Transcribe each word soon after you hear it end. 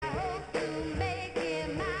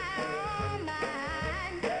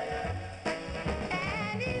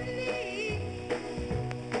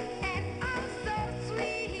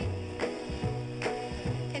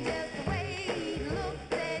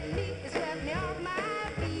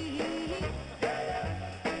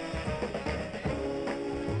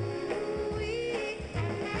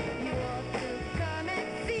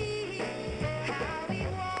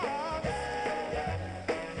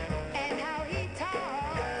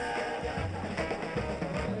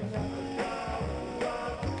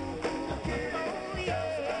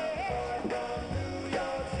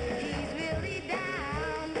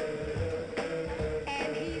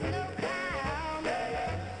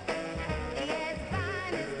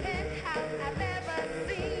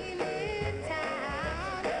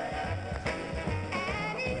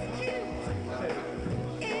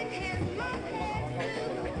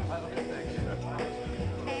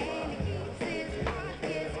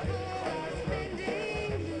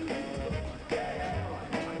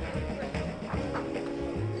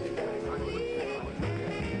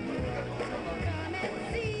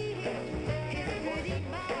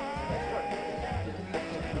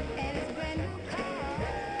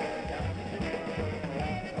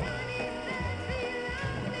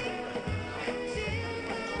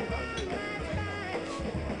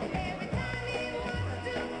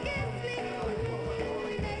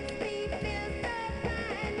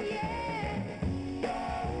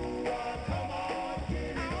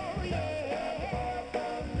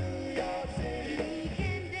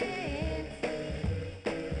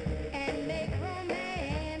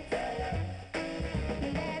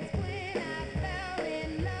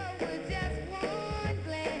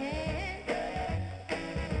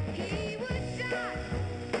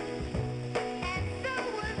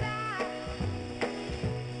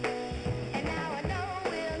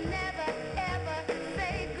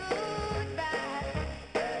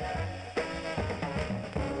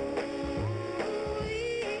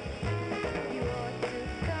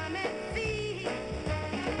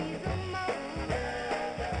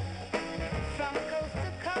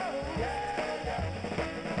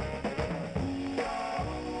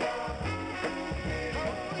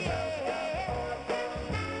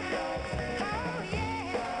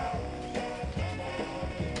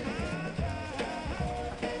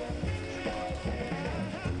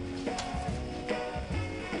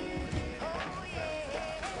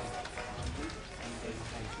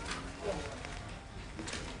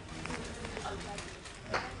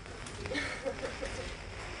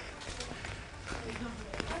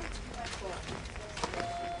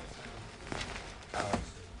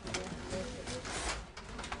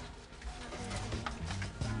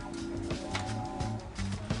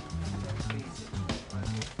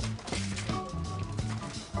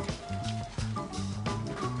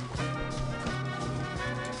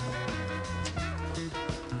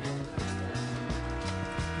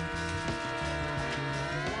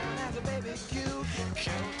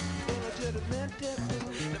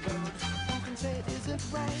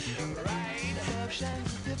right. The love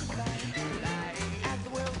shines a different light. As the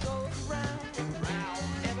world goes round,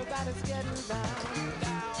 everybody's getting down.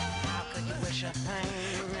 How could you wish her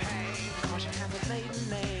pain? Cause you have a maiden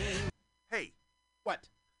name. Hey, What?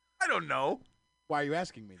 I don't know. Why are you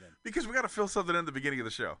asking me then? Because we got to fill something in at the beginning of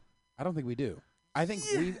the show. I don't think we do. I think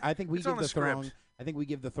we It's give on the the script. throng. I think we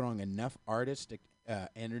give the throng enough artistic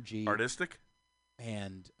energy Artistic?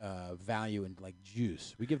 and value and like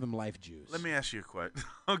juice. We give them life juice. Let me ask you a question.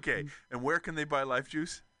 Okay, and where can they buy Life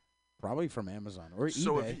Juice? Probably from Amazon or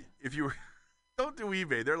So eBay. if you were, don't do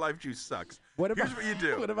eBay. Their Life Juice sucks. What about Here's what you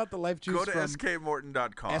do. What about the life juice? Go to from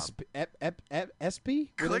skmorton.com.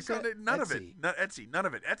 SP? Click on it. None of it. Etsy. Not Etsy. None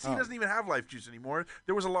of it. Etsy Oh. doesn't even have Life Juice anymore.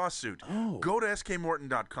 There was a lawsuit. Oh. Go to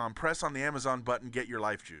skmorton.com. Press on the Amazon button. Get your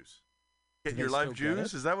Life Juice. Get Do your they Life still get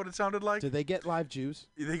Juice. it? Is that what it sounded like? Do they get live juice?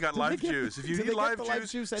 They got Do Life they get- Juice. If you do need they get Live the Juice, Life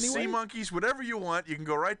Juice anyway? Sea Monkeys, whatever you want, you can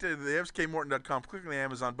go right to the skmorton.com, click on the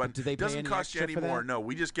Amazon button. do they pay Doesn't any cost you extra any for more. that? No,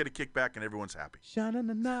 we just get a kickback and everyone's happy.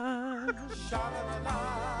 Sha-na-na-na.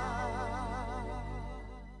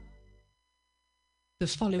 The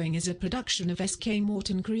following is a production of SK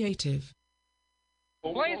Morton Creative.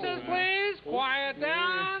 Places, please. Quiet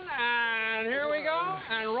down. And here we go.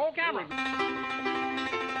 And roll camera.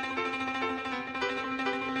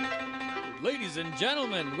 Ladies and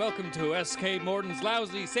gentlemen, welcome to SK Morton's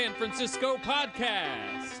Lousy San Francisco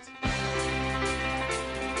podcast.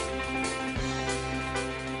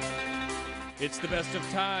 It's the best of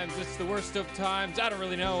times, it's the worst of times. I don't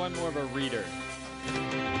really know, I'm more of a reader.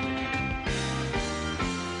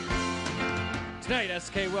 Tonight,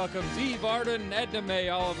 SK welcomes Eve Arden, Edna Mae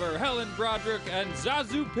Oliver, Helen Broderick, and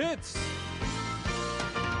Zazu Pitts.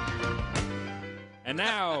 And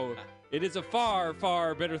now, it is a far,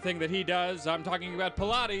 far better thing that he does. I'm talking about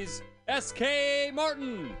Pilates, SK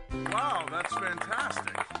Morton. Wow, that's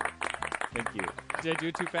fantastic. Thank you. Did I do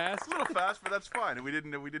it too fast? It's a little fast, but that's fine. We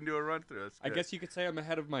didn't do a run through. I guess you could say I'm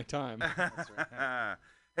ahead of my time.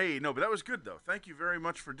 Hey, no, but that was good though. Thank you very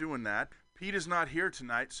much for doing that. Pete is not here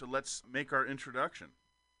tonight, so let's make our introduction.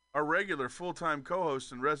 Our regular full-time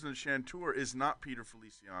co-host and resident chanteur is not Peter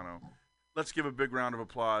Feliciano. Let's give a big round of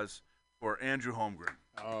applause for Andrew Holmgren.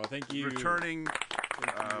 Oh, thank you. Returning,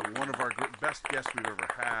 one of our best guests we've ever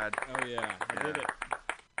had. Oh, yeah. I did it.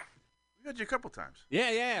 We had you a couple times.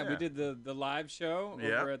 Yeah. We did the live show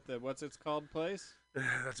Yeah. over at the what's it's called place.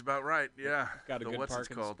 That's about right, yeah. Got a The good what's it's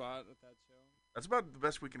parking called. spot at that show. That's about the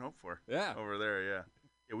best we can hope for. Yeah. Over there, yeah.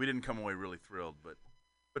 Yeah, we didn't come away really thrilled, but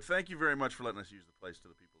thank you very much for letting us use the place to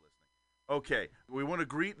the people listening. Okay, we want to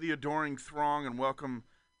greet the adoring throng and welcome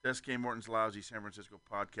to SK Morton's Lousy San Francisco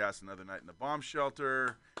podcast, Another Night in the Bomb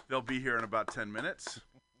Shelter. They'll be here in about 10 minutes.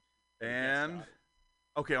 And,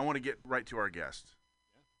 okay, I want to get right to our guest.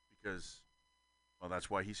 Because, well, that's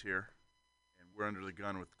why he's here. And we're under the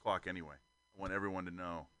gun with the clock anyway. I want everyone to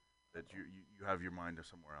know that you have your mind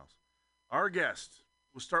somewhere else. Our guest,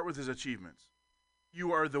 we'll start with his achievements.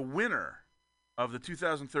 You are the winner of the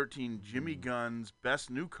 2013 Jimmy Gunn's Best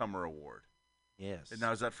Newcomer Award. Yes. And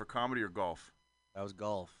now, is that for comedy or golf? That was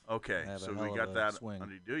golf. Okay, I have a so hell we of got a that swing.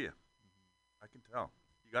 under you, do you? I can tell.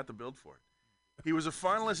 You got the build for it. He was a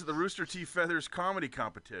finalist at the Rooster T. Feathers comedy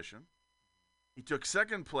competition. He took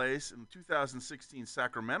second place in the 2016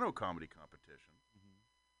 Sacramento comedy competition.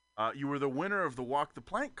 You were the winner of the Walk the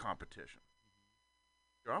Plank competition.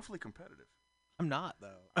 You're awfully competitive. I'm not, though.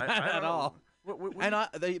 I don't At know. all. What-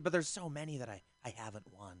 But there's so many that I haven't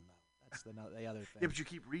won, though. That's the other thing. Yeah, but you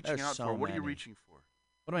keep reaching There's out so for. What are you many. reaching for?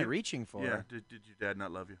 What am I reaching for? Yeah. Did your dad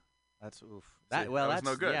not love you? That's oof. See, That that was that's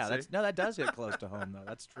no good, Yeah, see? that does hit close to home, though.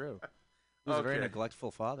 That's true. He was a very Okay.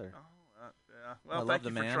 neglectful father. Oh, yeah. Well, love thank the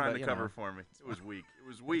you for man, trying but, to you cover know. for me. It was weak. It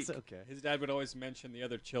was weak. It's okay. His dad would always mention the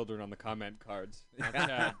other children on the comment cards.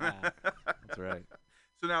 That's right.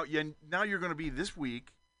 So now you're going to be this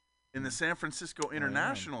week in the San Francisco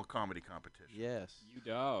International Comedy Competition. Yes. You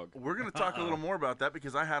dog. We're going to talk a little more about that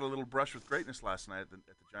because I had a little brush with greatness last night at the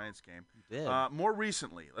Giants game. You did. More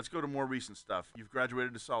recently, let's go to more recent stuff. You've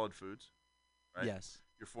graduated to Solid Foods, right? Yes.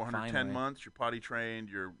 You're 410 Finally. months. You're potty trained.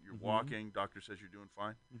 You're walking. Doctor says you're doing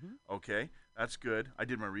fine. Okay, that's good. I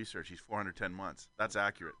did my research. He's 410 months. That's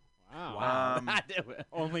accurate. Wow.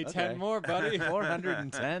 Only 10 more, buddy.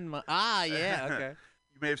 410. Yeah. Okay.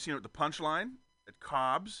 You may have seen it at the Punchline, at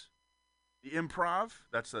Cobb's, the Improv.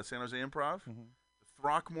 That's the San Jose Improv. The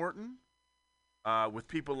Throckmorton, with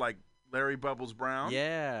people like Larry Bubbles Brown.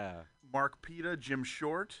 Yeah. Mark Pita, Jim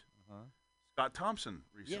Short, Scott Thompson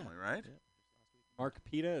recently, right? Yeah. Mark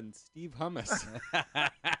Pita and Steve Hummus.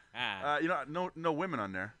 No women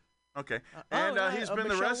on there. Okay. He's been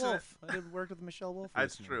the Michelle resident. Wolf. I did work with Michelle Wolf.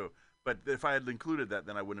 That's recently. true. But if I had included that,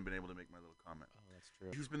 then I wouldn't have been able to make my little comment. Oh, That's true.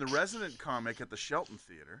 He's been the resident comic at the Shelton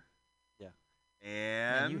Theater. Yeah.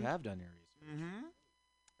 And you have done your research. Mm-hmm.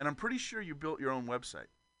 And I'm pretty sure you built your own website.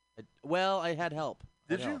 Well, I had help.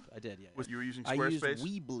 Did you? I did, yeah. You were using I Squarespace?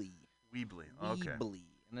 used Weebly. Weebly, okay. Weebly.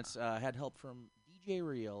 And it's had help from DJ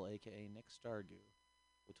Real, a.k.a. Nick Stargoo,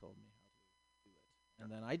 who told me how to do it.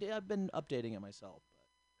 And then I've been updating it myself,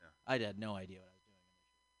 but I had no idea what I was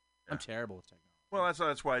doing. I'm terrible with technology. Well,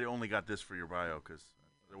 that's why I only got this for your bio, because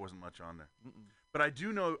there wasn't much on there. But I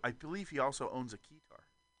do know, I believe he also owns a keytar.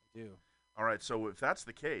 I do. All right, so if that's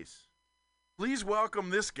the case, please welcome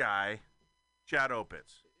this guy, Chad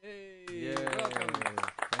Opitz. Hey, Yay. welcome.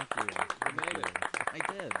 Thank you. You made it.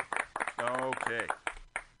 I did. Okay.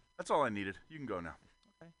 That's all I needed. You can go now.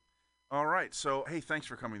 Okay. All right, so, hey, thanks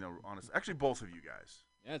for coming, though, honestly. Actually, both of you guys.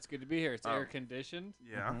 Yeah, it's good to be here. It's air conditioned.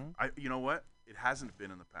 Yeah. You know what? It hasn't been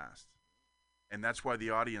in the past. And that's why the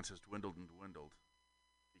audience has dwindled and dwindled.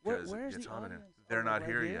 Because Where's it gets the hot in here. audience? They're not right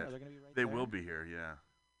here here? yet. Are they gonna be right They there? will be here, yeah.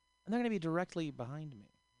 And they're going to be directly behind me.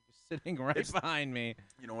 Just sitting right behind me.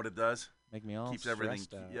 You know what it does? Make me all Keeps everything.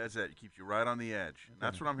 stressed out. Yeah, that's it. It keeps you right on the edge. And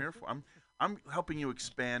that's what I'm here for. I'm helping you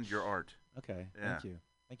expand your art. Okay. Yeah. Thank you.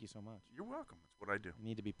 Thank you so much. You're welcome. That's what I do. You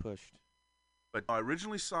need to be pushed. But I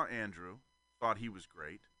originally saw Andrew, thought he was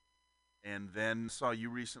great, and then saw you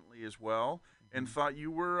recently as well, and thought you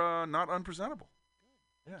were not unpresentable.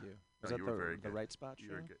 Thank you. No, Was that you were very the good. Right Spot You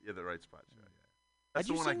show? were good. Yeah, the right spot show. Yeah. Had That's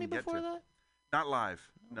you the one seen I me can get before to. that? Not live,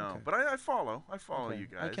 no. Okay. But I follow. I follow Okay. you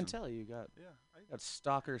guys. I can and- tell you got Yeah, got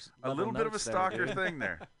stalkers. a little bit of a notes there, stalker dude. thing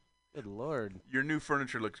there. Good Lord. Your new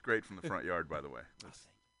furniture looks great from the front yard, by the way.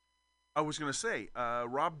 I was going to say,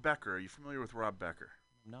 Rob Becker. Are you familiar with Rob Becker?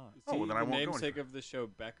 I'm not. Is Oh, he well, then I the won't go any namesake further. of the show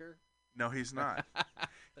Becker? No, he's not.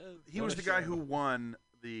 He What was a the guy show. who won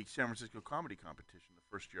the San Francisco Comedy Competition the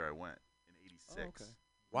first year I went in '86. Oh, okay.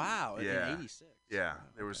 Wow. Yeah. In 86. Yeah, Wow,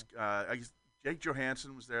 there was. okay. I guess Jake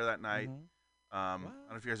Johansson was there that night. Mhm. I don't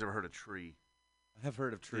know if you guys ever heard of Tree. I have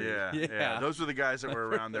heard of Tree. Yeah. Those were the guys that were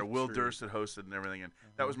I've heard around there. of Will Tree. Durst had hosted and everything, and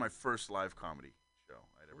that was my first live comedy show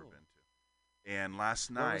I'd ever Cool. been to. And last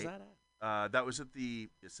Where was night, that at? that was at the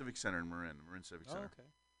Civic Center in Marin Civic Oh, Center. okay.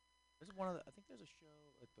 This is one of the. I think there's a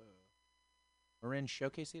show at the Marin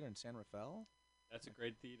Showcase Theater in San Rafael. That's a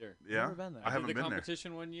great theater. Yeah, Never been there. I I haven't did the been there.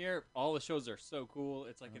 competition one year. All the shows are so cool.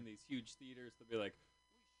 It's like in these huge theaters. They'll be like,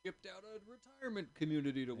 "We shipped out a retirement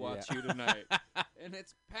community to watch you tonight," and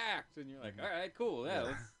it's packed. And you're like, "All right, cool. Yeah,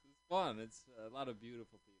 it's fun. It's a lot of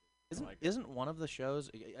beautiful theaters." I like it. Isn't one of the shows?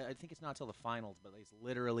 I think it's not till the finals, but it's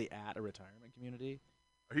literally at a retirement community,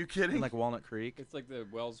 Are you kidding? in like Walnut Creek. It's like the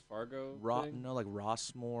Wells Fargo thing. No, like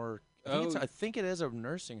Rossmore. I think it is a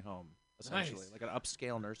nursing home essentially, Nice. like an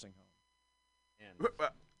upscale nursing home. Man.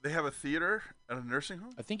 They have a theater at a nursing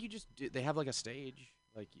home? I think you just they have like a stage.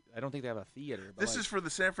 Like I don't think they have a theater. But This like, is for the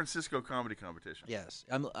San Francisco Comedy Competition. yes.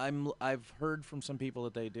 I've heard from some people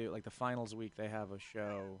that they do like the finals week. They have a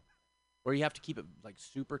show where you have to keep it like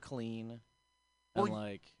super clean, Well, and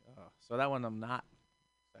like so that one I'm not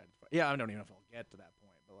excited for. Yeah, I don't even know if I'll get to that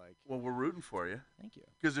point, but like Well, we're rooting for you. thank you.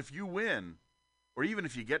 Because if you win, or even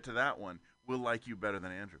if you get to that one, we'll like you better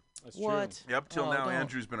than Andrew. That's What? Up till Oh, now, don't.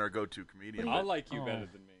 Andrew's been our go-to comedian. true. I'll like you Oh. better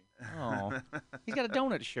than me. Oh, he's got a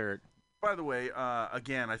donut shirt. By the way,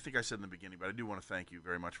 again, I think I said in the beginning, but I do want to thank you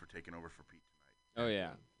very much for taking over for Pete tonight. Oh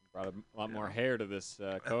yeah, brought a lot more hair to this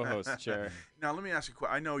co-host chair. Now, let me ask you a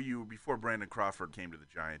question. I know you, before Brandon Crawford came to the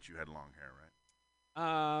Giants, you had long hair,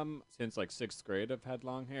 right? Since like 6th grade, I've had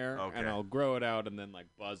long hair, Okay. and I'll grow it out and then like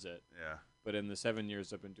buzz it. Yeah. But in the 7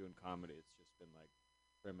 years I've been doing comedy, it's just been like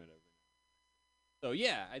primitive. So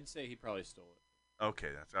yeah, I'd say he probably stole it.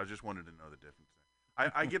 Okay, I just wanted to know the difference.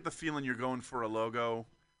 I get the feeling you're going for a logo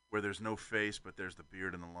where there's no face, but there's the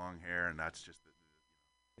beard and the long hair, and that's just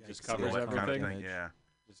It just Yeah, covers silhouette kind of everything. thing. Yeah.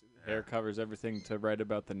 Just hair covers everything to right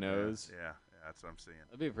about the nose. Yeah, that's what I'm seeing.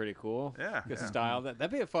 That'd be pretty cool. Yeah, Good yeah. style. That'd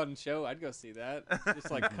be a fun show. I'd go see that. Just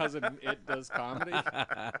like Cousin It does comedy.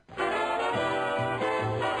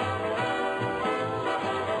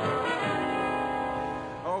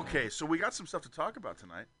 Okay, so we got some stuff to talk about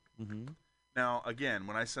tonight. Mm-hmm. Now, again,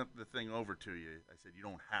 when I sent the thing over to you, I said you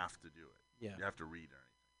don't have to do it. Yeah, You have to read or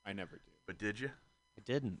anything. I never do. But did you? I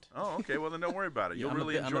didn't. Oh, okay. Well, then don't worry about it. Yeah, You'll I'm a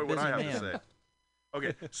really I'm a enjoy what I have busy to man. say.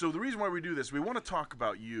 Okay, so the reason why we do this, we want to talk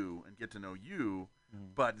about you and get to know you,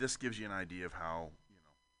 but this gives you an idea of how,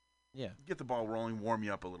 Yeah. get the ball rolling, warm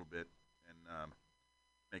you up a little bit, and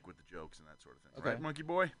make with the jokes and that sort of thing. Okay. Right, Monkey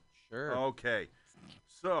Boy? Sure. Okay.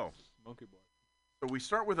 So Monkey Boy. we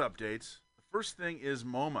start with updates. The first thing is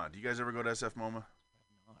MoMA. Do you guys ever go to SF MoMA?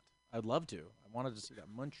 Not. I'd love to. I wanted to see that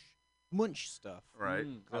Munch stuff. Right.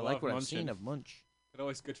 I like what I've seen of Munch. It's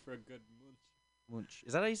always good for a good munch. Munch.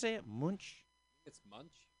 Is that how you say it? Munch. It's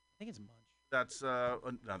Munch. I think it's Munch. That's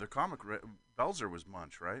another comic. Belzer was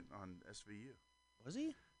Munch, right, on SVU. Was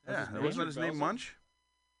he? Yeah, That was his wasn't that name? his name, Belzer? Munch?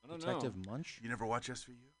 I don't Detective know. Munch? You never watch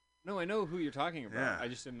SVU? No, I know who you're talking about. Yeah. I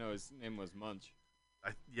just didn't know his name was Munch.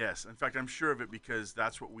 Yes. In fact, I'm sure of it because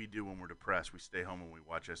that's what we do when we're depressed. We stay home and we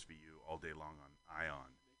watch SVU all day long on Ion.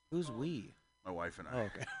 Who's we? My wife and I. Oh,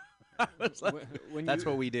 okay. I was like, When that's you-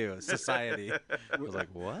 what we do. Society. I was like,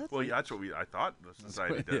 what? Well, yeah, that's what I thought the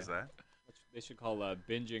society does that. They should call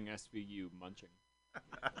binging SVU munching.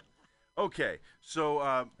 Okay,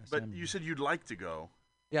 so but SM. you said you'd like to go.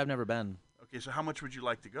 Yeah, I've never been. Okay, so how much would you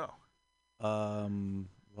like to go?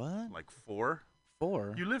 What? Like 4?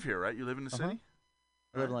 4? You live here, right? You live in the Uh-huh. city?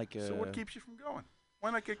 I live in Alright. like So what keeps you from going?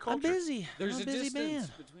 Why not get I'm culture? busy. There's I'm a busy distance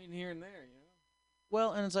man. between here and there, you know.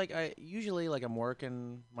 Well, and it's like I usually like I'm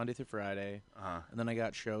working Monday through Friday, Uh-huh. and then I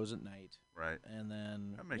got shows at night, Right. and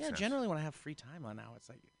then That makes sense. generally when I have free time on now, it's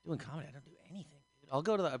like doing comedy. I don't do anything, dude. I'll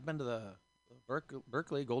go to I've been to the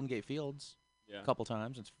Berkeley Golden Gate Fields Yeah. a couple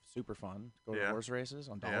times. It's super fun. Go to Yeah. horse races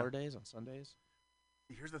on Yeah. dollar days on Sundays.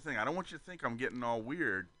 Here's the thing. I don't want you to think I'm getting all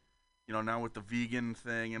weird, now with the vegan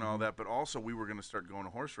thing and all Mm-hmm. that, but also we were going to start going to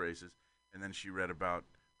horse races, and then she read about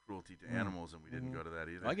cruelty to animals, and we didn't go to that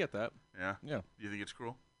either. I get that. Yeah? Yeah. Do you think it's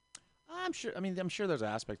cruel? I'm sure. I mean, I'm sure there's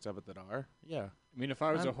aspects of it that are. Yeah. I mean, if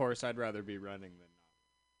I was a I'm- horse, I'd rather be running than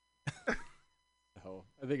not. So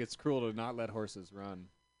I think it's cruel to not let horses run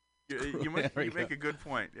You There you make go. a good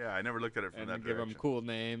point. Yeah, I never looked at it from and that give them direction. cool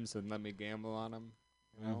names and let me gamble on them.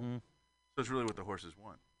 You know? Mm-hmm. So it's really what the horses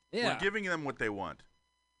want. Yeah. We're giving them what they want.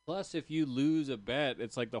 Plus, if you lose a bet,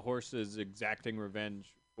 it's like the horse is exacting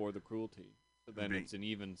revenge for the cruelty. So then Being- it's an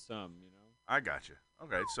even sum, you know? I got you.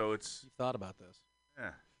 Okay, so it's You've thought about this.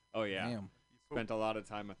 yeah. Oh, yeah. Damn. Spent a lot of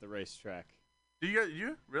time at the racetrack. Do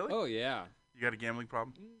you really? Oh, yeah. You got a gambling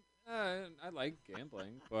problem? I like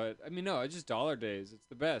gambling, but I mean, no, it's just dollar days. It's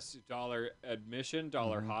the best. $1 admission,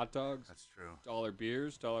 $1 hot dogs, That's true. $1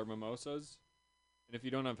 beers, $1 mimosas. And if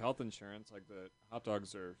you don't have health insurance, like the hot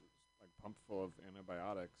dogs are like pumped full of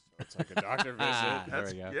antibiotics, so it's like a doctor visit. There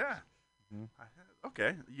That's we go. yeah. Mhm.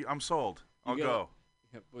 Okay, I'm sold. You I'll get- go.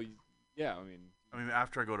 Yeah, well, yeah, I mean,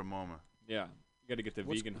 After I go to MoMA. yeah, you got to get the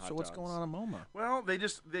vegan hot So what's dogs. going on in MoMA? Well,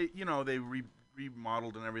 they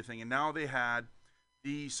remodeled and everything, and now they had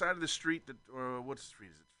the side of the street that what street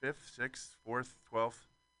is it? 5th, 6th, 4th, 12th,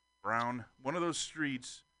 Brown. One of those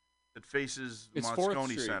streets that faces It's 4th Moscone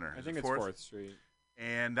Street. Center. I Is think it it's 4th Street.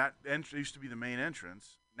 And that used to be the main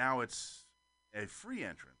entrance. Now it's a free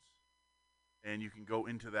entrance, and you can go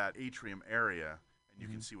into that atrium area, and you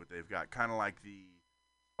can see what they've got. Kind of like the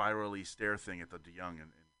spirally stair thing at the DeYoung in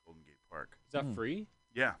Golden Gate Park. Is that free?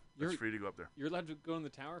 Yeah, it's You're- free to go up there. You're allowed to go in the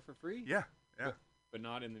tower for free? Yeah, yeah. But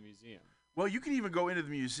not in the museum. Well, you can even go into the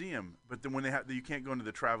museum, but then when you can't go into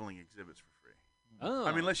the traveling exhibits for free. Oh.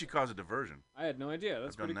 I mean, unless you cause a diversion. I had no idea.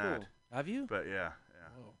 That's I've done pretty that. cool. Have you? But yeah.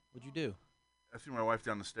 Whoa. What'd you do? I threw my wife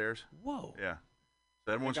down the stairs. Whoa. Yeah.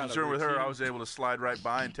 So everyone's got a concerned with her. I routine. was able to slide right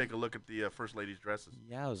by and take a look at the First Lady's dresses.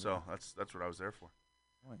 Yowza. So that's what I was there for.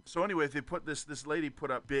 Thanks. So anyway, they put this lady put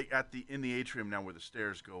up big in the atrium now where the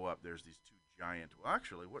stairs go up. There's these two giant. Well,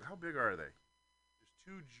 actually, how big are they? There's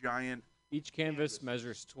two giant. Each canvas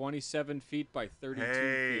measures 27 feet by 32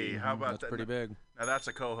 Hey, feet. how about That's that? pretty big. Now that's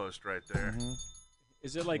a co-host right there. Mhm.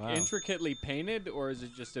 Is it like Wow. intricately painted, or is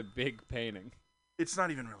it just a big painting? It's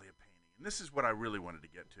not even really a painting, and this is what I really wanted to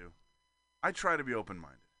get to. I try to be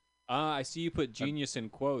open-minded. I see you put genius in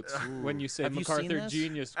quotes when you say Have you seen MacArthur this?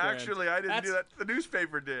 Genius Grant. Actually, I didn't do That's- that. The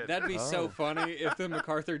newspaper did. That'd be so Oh. funny if the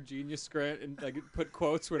MacArthur Genius Grant and like put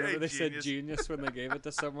quotes whenever Hey, they said genius. genius when they gave it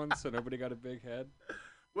to someone, so nobody got a big head.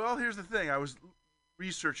 Well, here's the thing. I was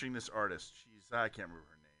researching this artist. I can't remember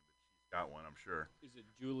her name, but she's got one, I'm sure. Is it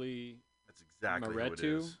Julie? That's exactly who it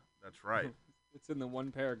Moretu? is. That's right. It's in the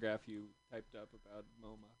one paragraph you typed up about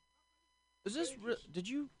MoMA. Is this? Did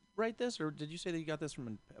you write this, or did you say that you got this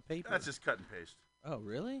from a paper? That's just cut and paste. Oh,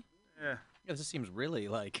 really? Yeah. Yeah, this seems really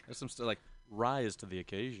like there's some like rise to the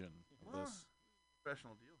occasion of Well, this.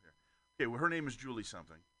 professional deal here. Okay, well, her name is Julie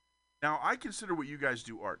something. Now, I consider what you guys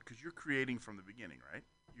do art because you're creating from the beginning, right?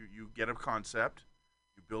 You get a concept,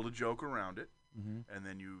 you build a joke around it, Mm-hmm. and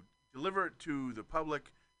then you deliver it to the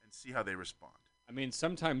public and see how they respond. I mean,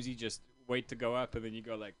 sometimes you just wait to go up, and then you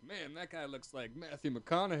go like, "Man, that guy looks like Matthew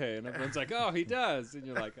McConaughey," and everyone's like, "Oh, he does," and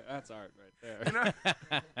you're like, "That's art right there."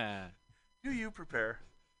 You know? Do you prepare?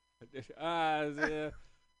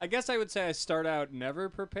 I guess I would say I start out never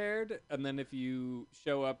prepared, and then if you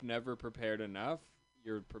show up never prepared enough,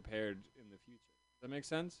 you're prepared in the future. Does that make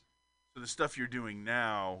sense? So the stuff you're doing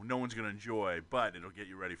now, no one's going to enjoy, but it'll get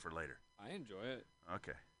you ready for later. I enjoy it.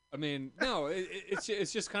 Okay. I mean, no,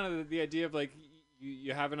 it's just kind of the idea of like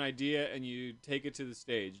you have an idea and you take it to the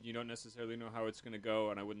stage. You don't necessarily know how it's going to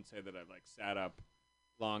go, and I wouldn't say that I've like sat up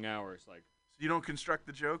long hours like. So you don't construct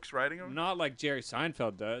the jokes, writing them? Not like Jerry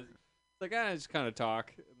Seinfeld does. It's like I just kind of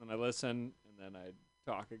talk, and then I listen, and then I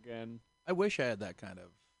talk again. I wish I had that kind of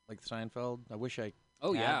like Seinfeld. I wish I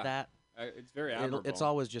Oh had yeah, that. It's very admirable. It's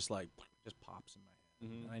always just like just pops in my head.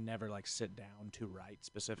 Mhm. And I never like sit down to write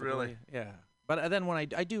specifically. Really? Yeah. But then when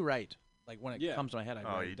I do write, like when it comes to my head, I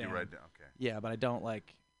write you it down. do write down. Okay. Yeah, but I don't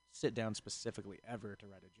like sit down specifically ever to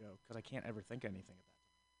write a joke because I can't ever think of anything at that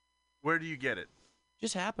time. Where do you get it?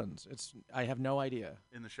 Just happens. I have no idea.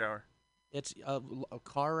 In the shower? It's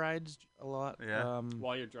car rides a lot. Yeah.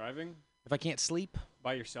 While you're driving, if I can't sleep,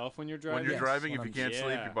 by yourself when you're driving. When you're Yes, driving, when if you I'm- can't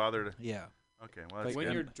sleep, Yeah. you bother to. yeah. Okay. Well, that's When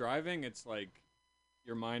good. you're driving, it's like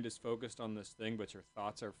your mind is focused on this thing, but your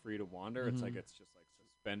thoughts are free to wander. It's like it's just like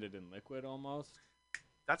suspended in liquid almost.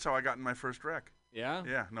 That's how I got in my first wreck. Yeah.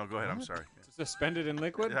 Yeah. No, go ahead. I'm sorry. Suspended in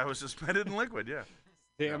liquid. Yeah, I was suspended in liquid. Yeah.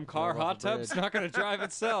 Damn Yeah. car Blow off hot the tub's bridge. not going to drive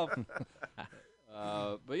itself.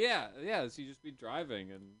 But yeah. So you just be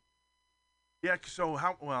driving and. Yeah. So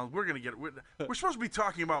how? Well, we're gonna get. We're supposed to be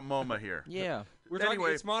talking about MoMA here. Yeah. We're Anyway,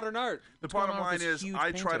 talking. It's modern art. The What's going bottom on with line this is, huge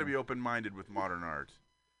I try to painting? be open-minded with modern art,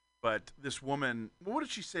 but this woman. Well, what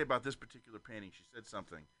did she say about this particular painting? She said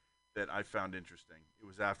something that I found interesting. It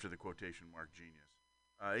was after the quotation mark genius.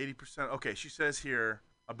 80%. Okay, she says here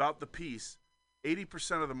about the piece.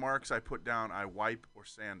 80% of the marks I put down, I wipe or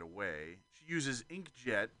sand away. She uses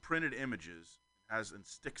inkjet printed images, and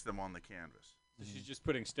sticks them on the canvas. So she's just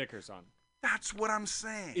putting stickers on. That's what I'm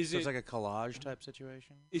saying. Is So it's it? like a collage type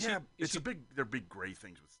situation. Is yeah, she, is it's she, a big. They're big gray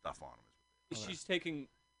things with stuff on them. Is she's taking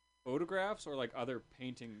photographs or like other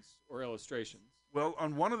paintings or illustrations? Well,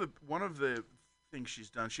 on one of the things she's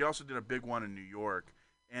done, she also did a big one in New York,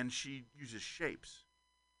 and she uses shapes.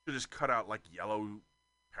 She'll just cut out like yellow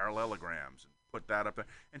parallelograms and put that up there.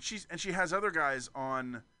 And she has other guys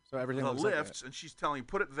on So everything the looks like lifts, and she's telling,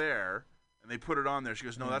 put it there, and they put it on there. She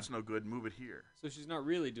goes, no, that's no good. Move it here. So she's not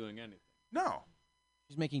really doing anything. No,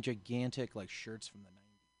 She's making gigantic like shirts from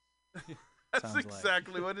the 90s. that's Sounds like-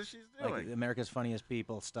 exactly what she's doing. Like America's Funniest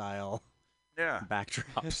People style yeah.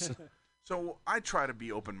 backdrops. So I try to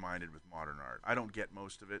be open-minded with modern art. I don't get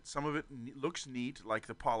most of it. Some of it looks neat, like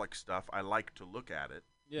the Pollock stuff. I like to look at it.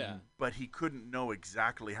 Yeah. But he couldn't know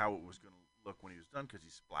exactly how it was going to look when he was done because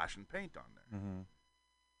he's splashing paint on there. Mm-hmm.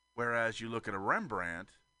 Whereas you look at a Rembrandt,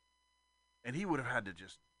 and he would have had to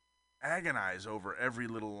just agonize over every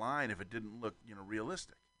little line if it didn't look,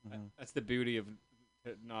 realistic. Mm-hmm. That's the beauty of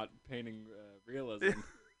not painting realism.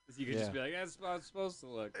 Is you can just Yeah. be like, that's how it's supposed to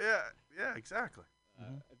look. Yeah, exactly.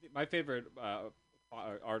 I think my favorite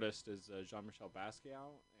artist is Jean-Michel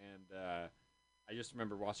Basquiat, and I just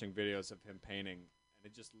remember watching videos of him painting, and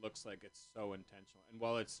it just looks like it's so intentional. And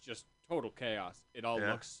while it's just total chaos, it all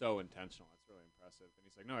Yeah. looks so intentional. It's really impressive. And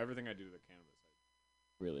he's like, no, everything I do to the canvas,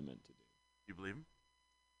 I really meant to do. You believe him?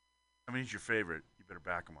 I mean, he's your favorite. You better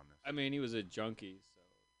back him on this. I mean, he was a junkie, so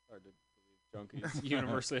it's hard to believe junkies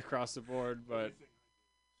universally across the board, but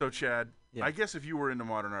So, Chad, Yeah. I guess if you were into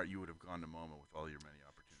modern art, you would have gone to MoMA with all your many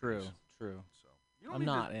opportunities. True. So you don't I'm need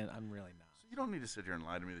not, To, and I'm really not. so you don't need to sit here and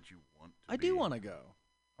lie to me that you want to. I do want to go.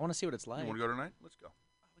 I want to see what it's like. You want to go tonight? Let's go.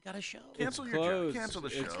 We got a show. Cancel it's your job. closed. Cancel the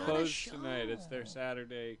It's show. closed Show. tonight. It's their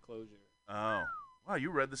Saturday closure. Oh, wow! You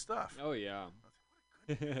read the stuff. Oh yeah.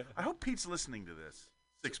 I hope Pete's listening to this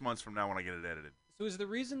 6 months from now when I get it edited. So is the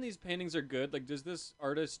reason these paintings are good? Like, does this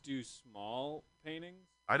artist do small paintings,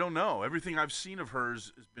 I don't know. Everything I've seen of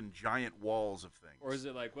hers has been giant walls of things. or is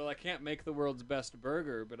it like, well, I can't make the world's best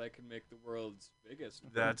burger, but I can make the world's biggest?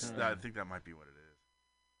 That's burger. I think that might be what it is.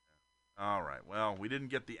 Yeah. All right. Well, we didn't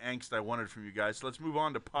get the angst I wanted from you guys, so let's move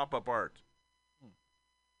on to pop-up art.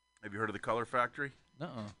 Have you heard of the Color Factory? Nuh-uh.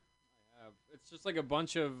 I have. It's just like a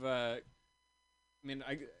bunch of.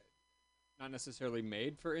 Not necessarily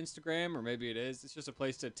made for Instagram, or maybe it is. It's just a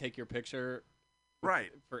place to take your picture. Right.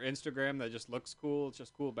 For Instagram, that just looks cool. It's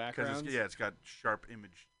just cool backgrounds. Because it's got sharp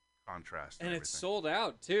image contrast. and everything. it's sold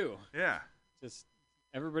out too. Yeah. Just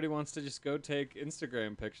everybody wants to just go take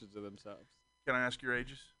Instagram pictures of themselves. Can I ask your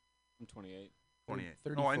ages? I'm 28. 28.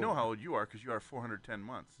 34. Oh, I know how old you are because you are 410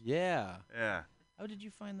 months. Yeah. Yeah. How did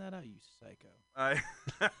you find that out, you psycho? I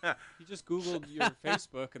You just Googled your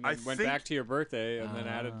Facebook and I then went think- back to your birthday and then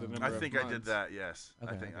added the number I of think I did months. that. Yes. I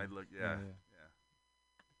Okay, think okay. I looked. Yeah, Yeah. yeah.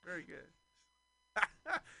 Yeah. Very good.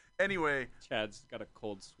 Anyway, Chad's got a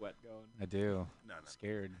cold sweat going. I do. no.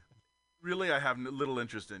 Scared. Really, I have little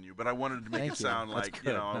interest in you, but I wanted to make Thank it you. sound That's like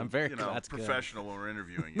good. I'm very that's good. professional when we're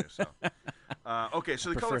interviewing you. So, okay,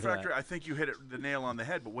 so the I Color prefer that. Factory, I think you hit the nail on the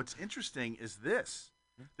head. But what's interesting is this.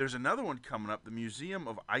 There's another one coming up, the Museum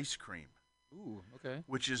of Ice Cream, Ooh, okay.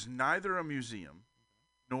 which is neither a museum,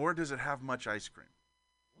 nor does it have much ice cream.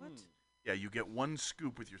 What? Yeah, you get one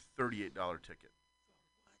scoop with your $38 ticket.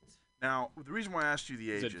 Now, the reason why I asked you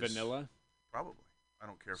the age Is it vanilla? Probably. I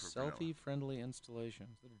don't care for vanilla. Selfie-friendly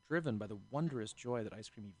installations that are driven by the wondrous joy that ice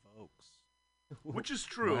cream evokes. Which is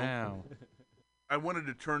true. Wow. I wanted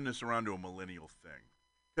to turn this around to a millennial thing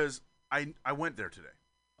because I went there today.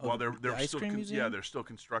 Oh, While the they're ice still cream museum? yeah, they're still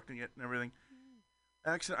constructing it and everything.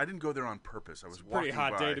 Actually, I didn't go there on purpose. I was walking Pretty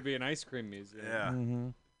hot by. day to be an ice cream museum. Yeah. Mm-hmm.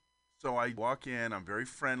 So I walk in. I'm very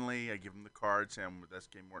friendly. I give them the card, say I'm with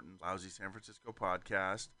S.K. Morton's Lousy San Francisco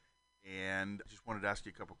podcast, and I just wanted to ask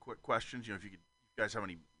you a couple quick questions. You know, if you guys have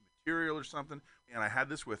any material or something. And I had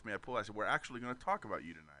this with me. I said, we're actually going to talk about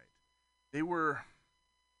you tonight. They were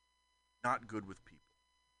not good with people.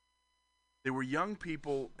 They were young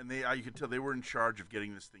people, and you could tell they were in charge of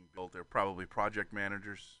getting this thing built. They're probably project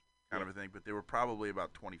managers, kind of a thing, but they were probably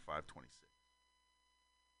about 25, 26.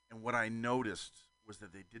 And what I noticed was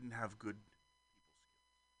that they didn't have good people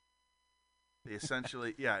skills. They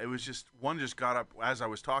essentially, it was just, one just got up as I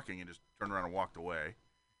was talking and just turned around and walked away.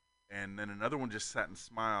 And then another one just sat and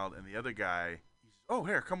smiled, and the other guy, he says, "Oh,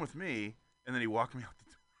 here, come with me." And then he walked me out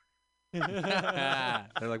the door.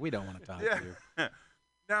 They're like, we don't want to talk to you.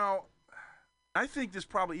 Now, I think this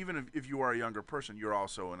probably, even if you are a younger person, you're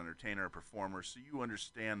also an entertainer, a performer, so you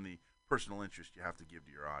understand the personal interest you have to give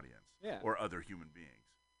to your audience or other human beings.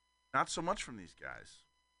 Not so much from these guys.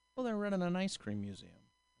 Well, they're running an ice cream museum.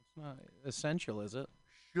 It's not essential, is it?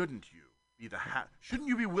 Shouldn't you be Shouldn't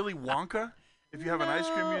you be Willy Wonka if you have an ice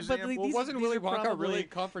cream No, museum? but Well, wasn't Willy Wonka probably- really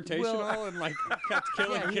confrontational and like kept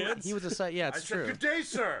killing kids? He was yeah, it's I true. said, "Good day,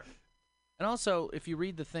 sir." And also, if you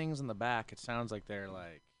read the things in the back, it sounds like they're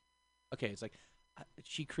like, okay, it's like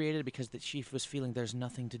she created it because she was feeling there's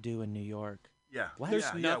nothing to do in New York. Yeah. What? There's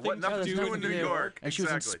Yeah, nothing what to nothing to do do in in New New York. And she was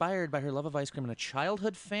Exactly. inspired by her love of ice cream and a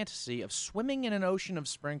childhood fantasy of swimming in an ocean of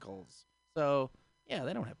sprinkles. So, yeah,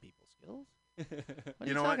 they don't have people skills. What are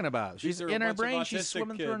you know talking what? about? These She's are a in her bunch of brain. She's autistic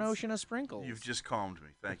swimming through an kids. ocean of sprinkles. You've just calmed me.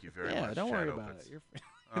 Thank you very yeah, much. don't worry Chad about Opitz. it. You're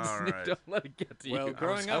All right. Don't let it get to Well, you.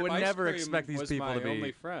 growing I up, would ice never cream expect these was people my to be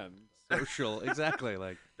only friend. social. Exactly.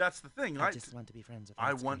 Like That's the thing. I just want to be friends with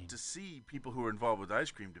I ice want cream. to see people who are involved with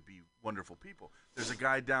ice cream to be wonderful people. There's a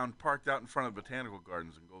guy parked out in front of Botanical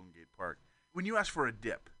Gardens in Golden Gate Park. When you ask for a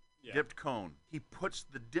dipped cone, he puts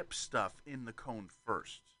the dip stuff in the cone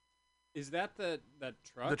first. Is that that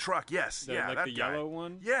truck? The truck, yes, The, yeah, like that the guy. yellow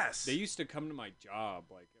one? Yes. They used to come to my job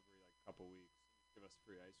like every couple weeks, give us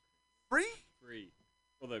free ice Free? cream. Free.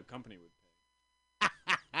 Well, the company would pay.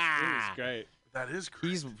 It was great. That is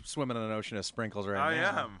crazy. He's swimming in an ocean of sprinkles right I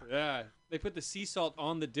now. am. Yeah, they put the sea salt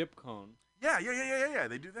on the dip cone. Yeah.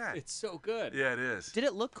 They do that. It's so good. Yeah, it is. Did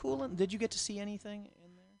it look cool? Did you get to see anything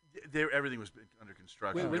in there? Everything was under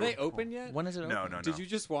construction. Wait, were they open yet? When is it No, open? no. Did you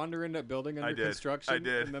just wander into a building under did. construction? I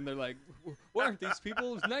did. And then they're like, "Why aren't these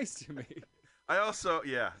people nice to me?" I also,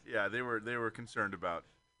 they were concerned about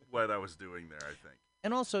what I was doing there, I think.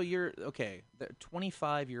 And also, you're okay. The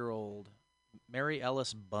 25-year-old Mary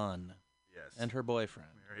Ellis Bunn Yes. and her boyfriend.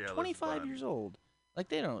 Mary Ellis 25 Bunn. years old. Like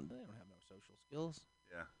they don't have no social skills.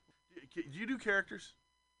 Yeah. Do you do characters?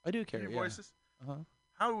 I do Do care. you do Yeah. voices? Uh-huh.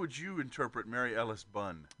 How would you interpret Mary Ellis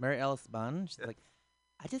Bunn? Mary Ellis Bunn. She's like,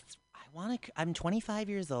 I'm 25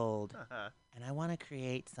 years old, and I want to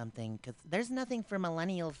create something because there's nothing for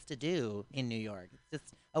millennials to do in New York. It's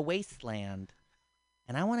just a wasteland.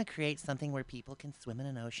 And I want to create something where people can swim in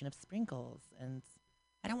an ocean of sprinkles. And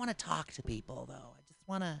I don't want to talk to people, though. I just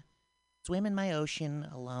want to swim in my ocean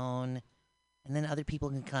alone, and then other people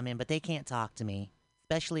can come in, but they can't talk to me,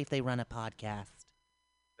 especially if they run a podcast.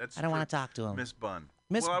 That's I don't true. want to talk to them. Miss Bunn.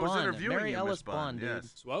 Miss well, I was Bunn, interviewing Mary you, Ellis Miss Bunn, Bunn, dude.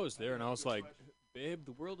 yes. So I was there, and I was like, "Babe,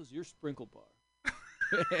 the world is your sprinkle bar."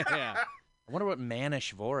 Yeah. I wonder what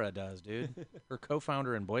Manish Vora does, dude. Her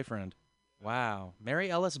co-founder and boyfriend. Wow. Mary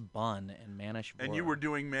Ellis Bunn and Manish Vora. And you were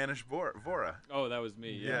doing Manish Vora. Oh, that was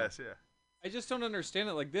me. Yeah. Yes, yeah. I just don't understand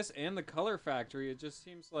it. Like this and the Color Factory, it just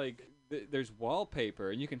seems like there's wallpaper,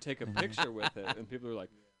 and you can take a picture with it, and people are like,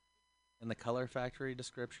 In the Color Factory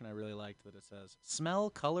description, I really liked that it says, "Smell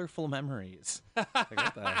colorful memories." Like,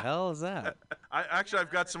 what the hell is that?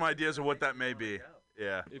 I've got some ideas of what that may be.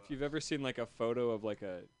 Yeah. if you've ever seen like a photo of like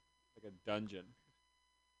a dungeon,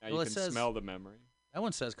 now Well, you it can says- smell the memory. That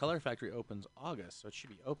one says Color Factory opens August, so it should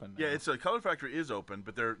be open now. Yeah, it's a Color Factory is open,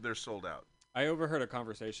 but they're sold out. I overheard a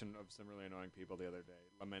conversation of some really annoying people the other day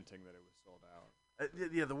lamenting that it was sold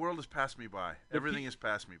out. Yeah, the world has passed me by. Everything has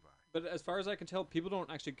passed me by. But as far as I can tell, people don't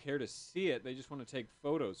actually care to see it. They just want to take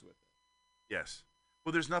photos with it. Yes.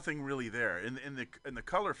 Well, there's nothing really there. In the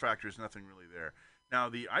Color Factory, there's nothing really there. Now,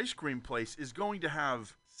 the ice cream place is going to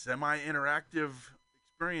have semi-interactive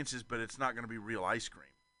experiences, but it's not going to be real ice cream.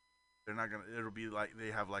 They're not going to. It'll be like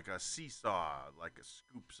they have like a seesaw, like a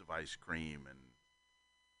scoops of ice cream, and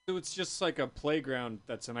So it's just like a playground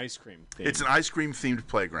that's an ice cream thing. it's an ice cream themed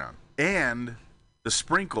playground. And the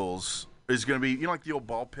sprinkles is going to be, like the old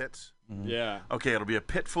ball pits. Yeah. Okay, it'll be a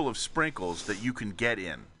pit full of sprinkles that you can get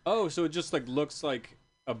in. Oh, so it just like looks like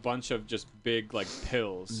a bunch of just big like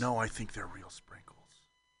pills. No, I think they're real sprinkles.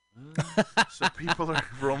 So people are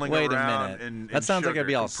rolling Wait around a minute. in That sounds like it'd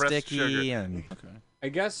be all compressed sticky sugar. and. I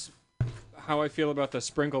guess how I feel about the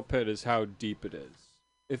sprinkle pit is how deep it is.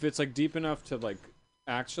 If it's like deep enough to like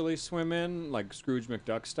actually swim in, like Scrooge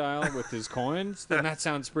McDuck style with his coins, then that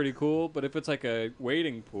sounds pretty cool. But if it's like a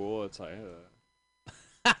wading pool, it's like,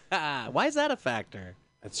 Why is that a factor?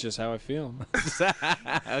 that's just how I feel.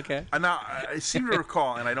 Okay. And now I seem to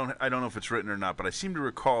recall, and I don't know if it's written or not, but I seem to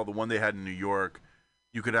recall the one they had in New York.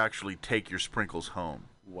 You could actually take your sprinkles home.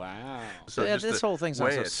 Wow. So Yeah, just this to whole thing sounds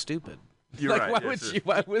weigh so it. stupid. You're Like, right. why yes, would yes. you?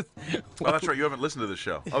 Why would? Oh, that's right. You haven't listened to the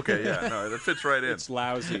show. Okay, yeah, no, that fits right in. It's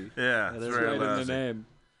lousy. Yeah, it's That's very right in lousy. the name.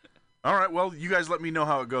 All right, well, you guys let me know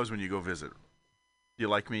how it goes when you go visit. Do you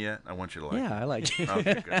like me yet? I want you to like me. Yeah, I like it.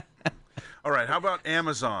 Okay, good. All right, how about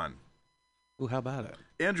Amazon? Ooh, how about it?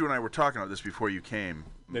 Andrew and I were talking about this before you came.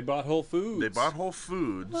 They bought Whole Foods. They bought Whole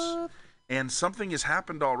Foods, and something has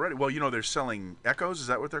happened already. Well, they're selling Echoes. Is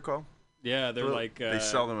that what they're called? Yeah, they're like they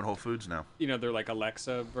sell them at Whole Foods now. They're like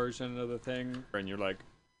Alexa version of the thing, and you're like,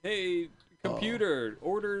 "Hey, computer,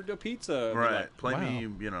 ordered a pizza." And they're Right. like, Play wow.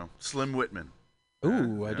 me, Slim Whitman.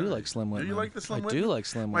 Ooh, I do Yeah. like Slim Whitman. Do you like the Slim I Whitman? do like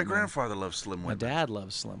Slim My Whitman. grandfather loved Slim My Whitman. dad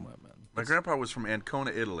loves Slim Whitman. My grandpa was from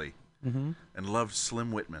Ancona, Italy, Mm-hmm. and loved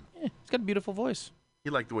Slim Whitman. Yeah, he's got a beautiful voice. He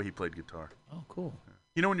liked the way he played guitar. Oh, cool.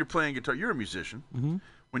 When you're playing guitar, you're a musician. Mm-hmm.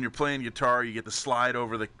 When you're playing guitar, you get the slide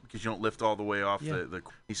over because you don't lift all the way off Yeah. the.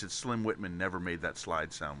 He said Slim Whitman never made that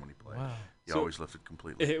slide sound when he played. Wow. He So- always lifted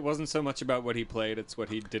completely. It wasn't so much about what he played; it's what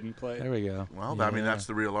he didn't play. There we go. Well, I mean, Yeah. that's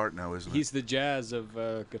the real art now, isn't it? He's the jazz of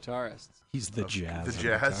guitarists. He's the jazz. the of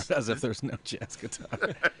jazz? guitar. As if there's no jazz guitar.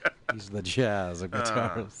 He's the jazz of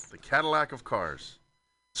guitars. The Cadillac of cars.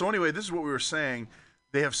 So anyway, this is what we were saying.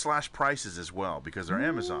 They have slash prices as well because they're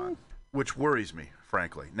Amazon, which worries me,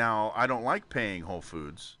 frankly. Now, I don't like paying Whole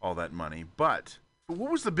Foods all that money, but what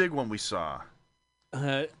was the big one we saw?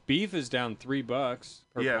 Beef is down $3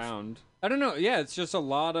 per Yeah. pound. I don't know. Yeah, it's just a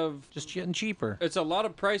lot of Just getting cheaper. it's a lot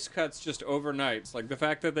of price cuts just overnight. It's like the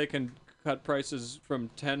fact that they can cut prices from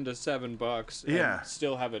 $10 to $7 and Yeah.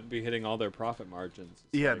 still have it be hitting all their profit margins.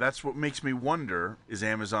 It's Yeah, like- that's what makes me wonder, is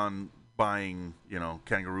Amazon buying,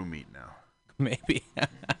 kangaroo meat now? Maybe. That's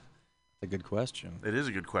a good question. It is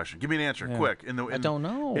a good question. Give me an answer, Yeah. quick. I don't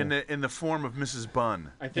know. In the form of Mrs.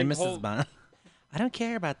 Bun. I Hey, think Mrs. Bun. I don't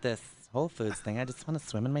care about this Whole Foods thing. I just want to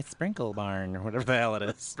swim in my sprinkle barn or whatever the hell it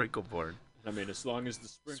is. Sprinkle board. I mean, as long as the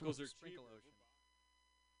sprinkles are cheap.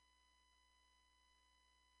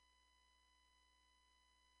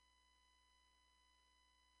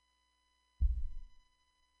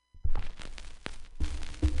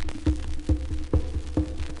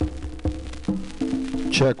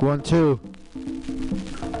 Check 1 2.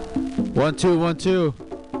 1 2 1 2.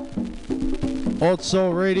 Old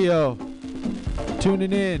Soul Radio.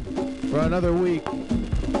 Tuning in for another week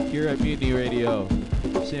here at Mutiny Radio,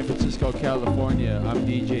 San Francisco, California. I'm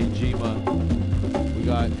DJ Jima. We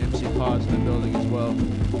got MC Paz in the building as well.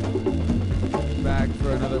 Back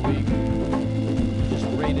for another week. Just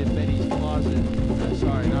raided Betty's closet.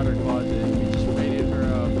 Sorry, not her closet. We just raided her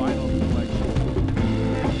vinyl collection.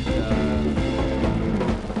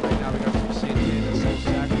 Right now we got some Santana Soul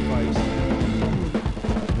Sacrifice.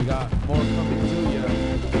 We got more coming to you.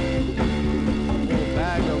 Full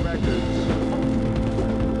bag of records.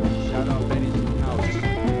 Shout out Benny's new house.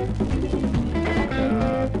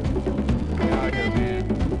 We out here,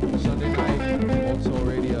 man. Sunday night, Old Soul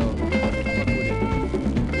Radio. Fuck with it.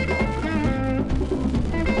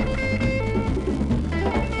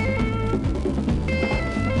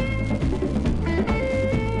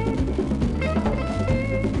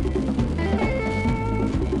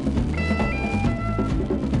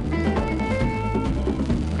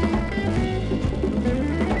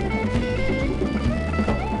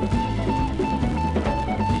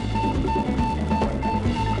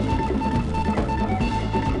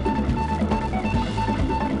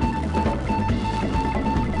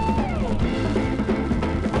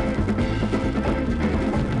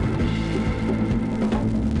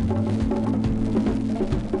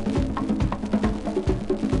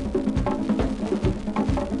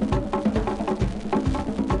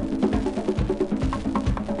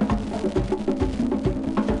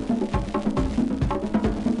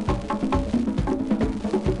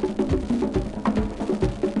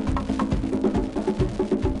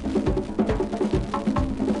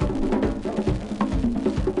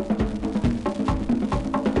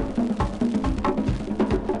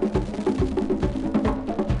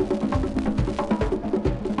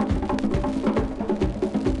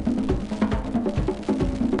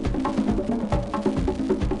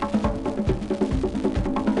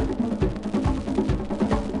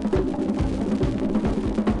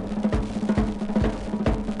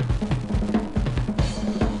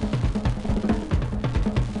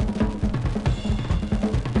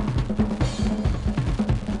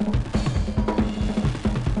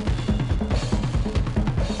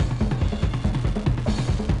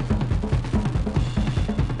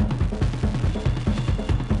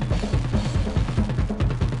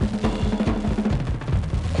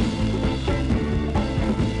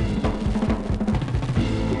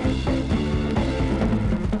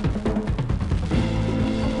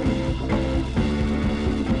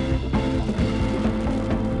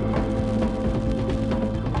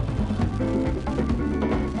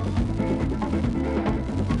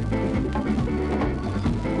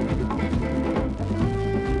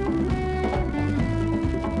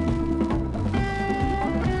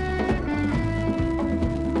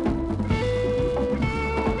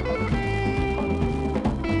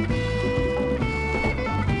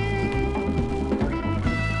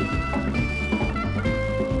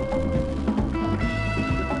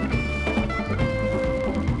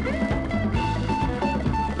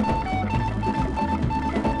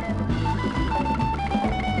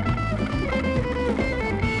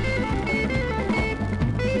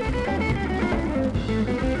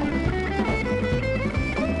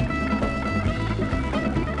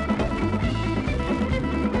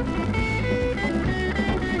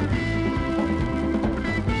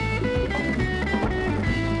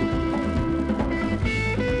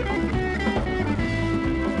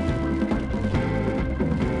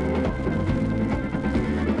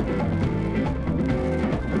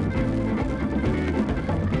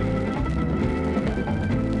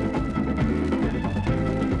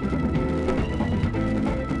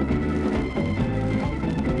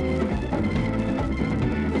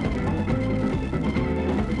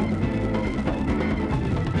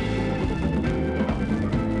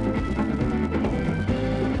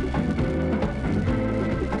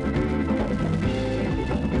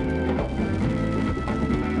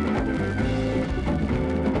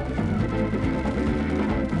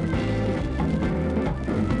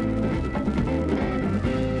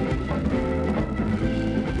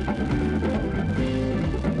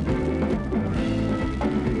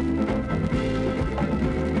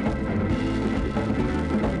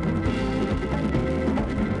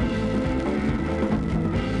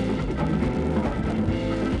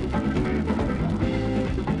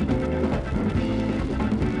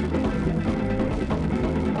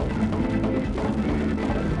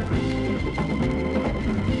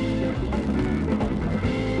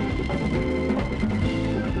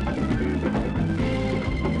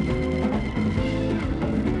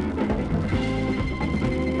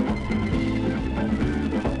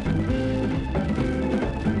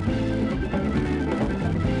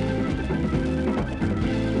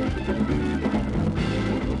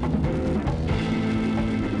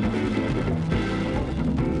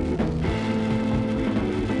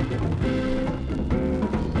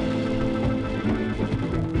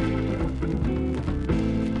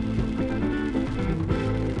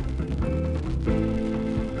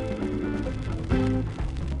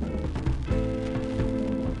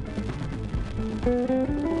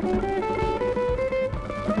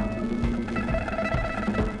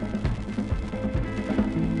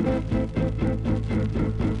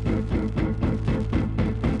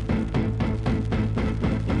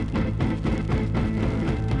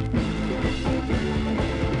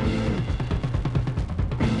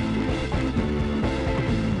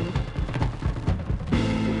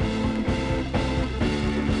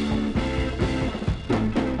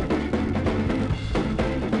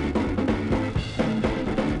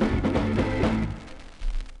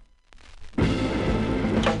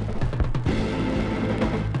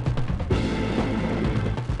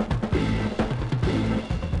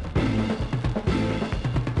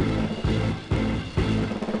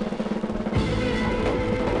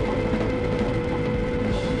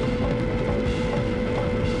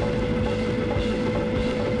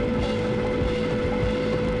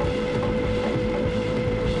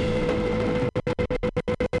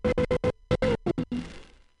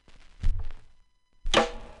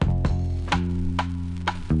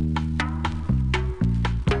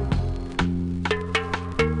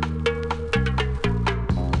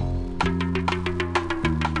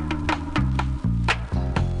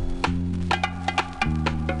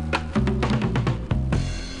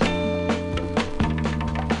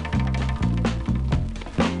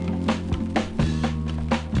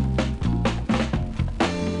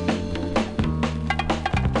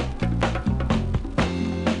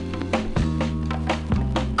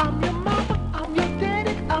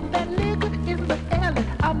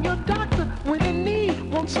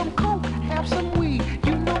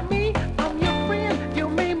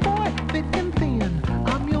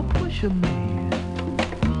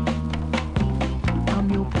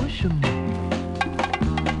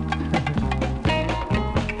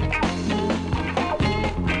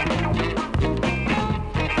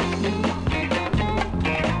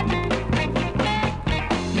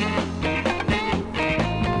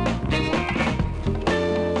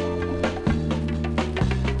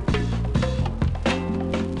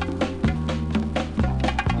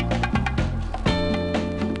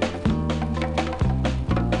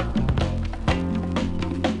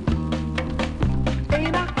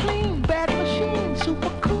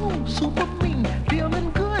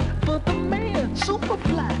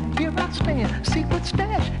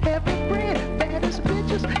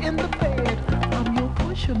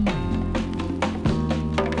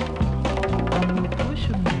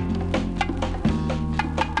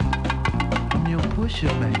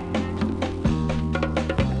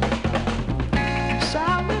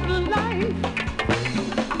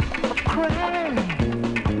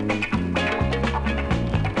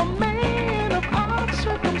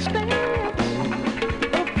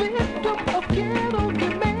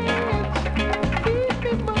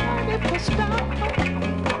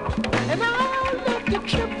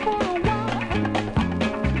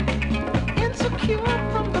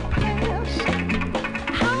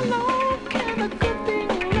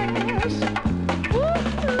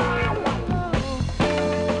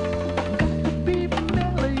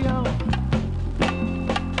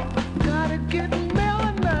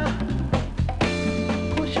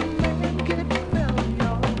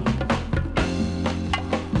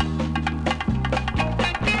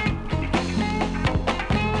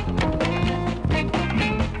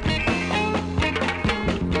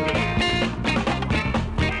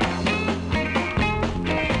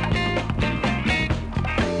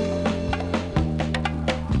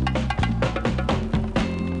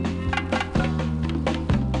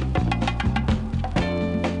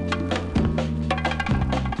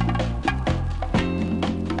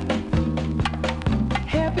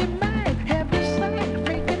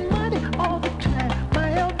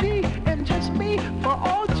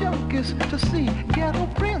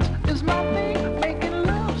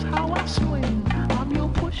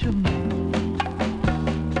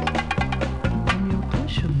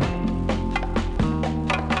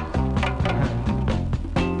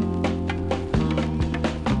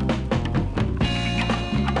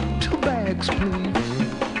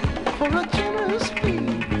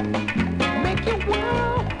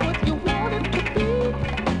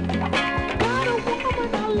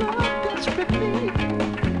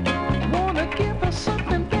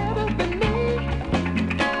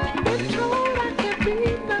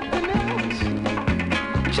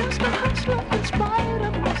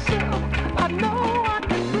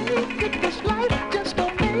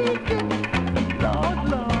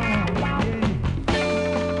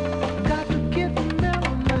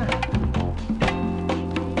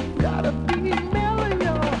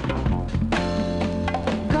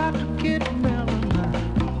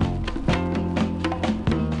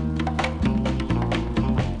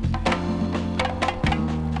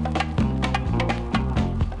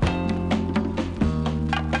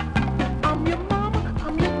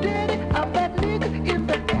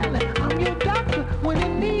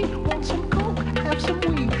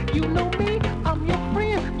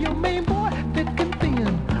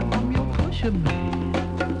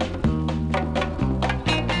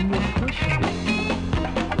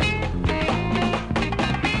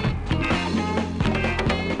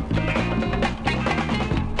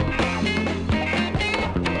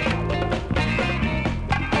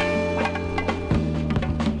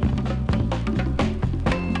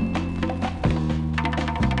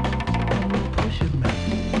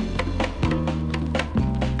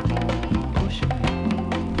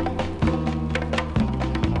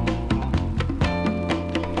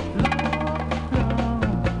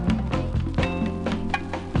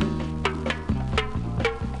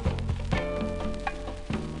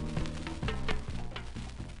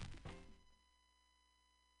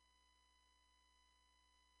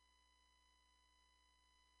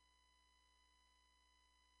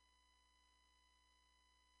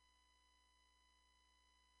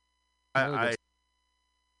 I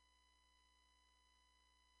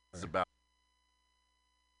it's about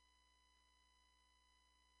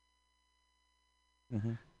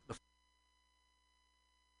Mm-hmm. the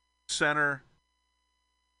center.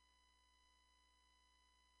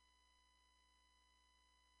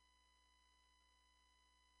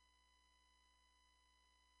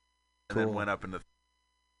 And then went up in the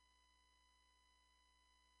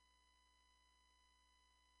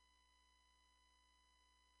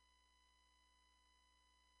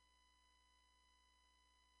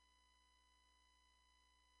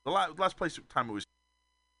last place time it was.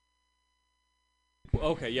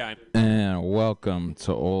 Okay, yeah. And welcome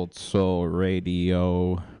to Old Soul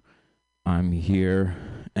Radio. I'm here,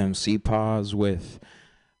 MC Paz, with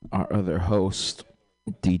our other host,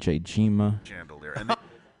 DJ Jima. Chandelier.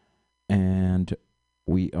 And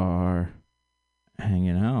we are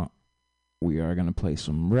hanging out. We are going to play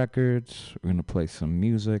some records. We're going to play some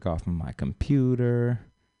music off of my computer.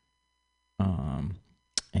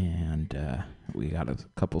 And we got a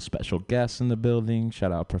couple special guests in the building.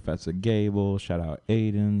 Shout out Professor Gable. Shout out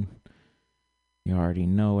Aiden. You already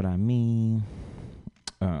know what I mean.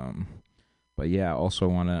 But yeah, I also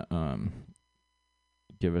want to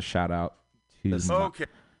give a shout out to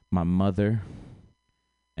my mother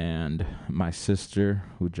and my sister,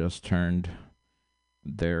 who just turned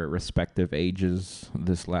their respective ages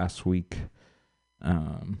this last week.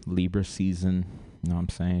 Libra season. You know what I'm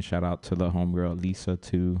saying? Shout out to the homegirl Lisa,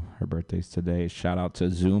 too. Her birthday's today. Shout out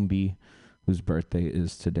to Zumbi, whose birthday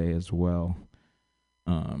is today as well.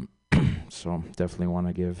 So definitely want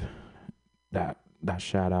to give that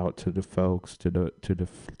shout out to the folks, to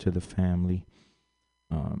the family.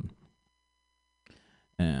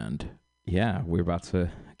 And yeah, we're about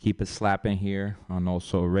to keep it slapping here on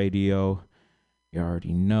OldSoulRadio. You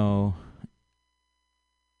already know.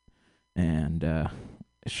 And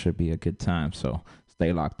it should be a good time. So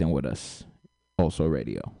stay locked in with us.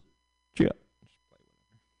 OldSoulRadio. Cheers.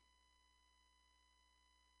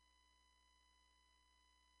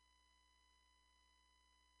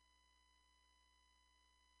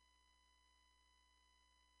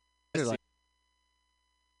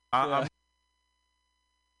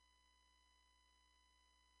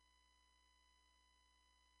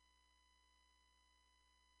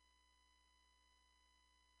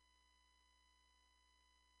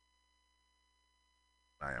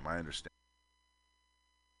 I understand.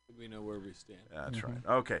 We know where we stand. That's right.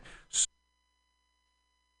 Okay.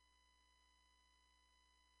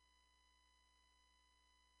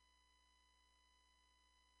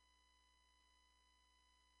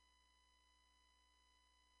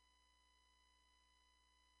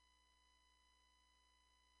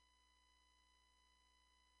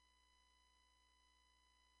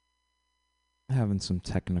 Having some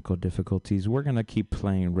technical difficulties. We're going to keep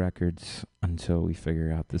playing records until we figure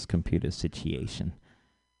out this computer situation.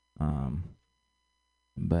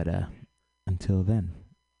 But until then,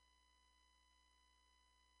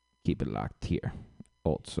 keep it locked here.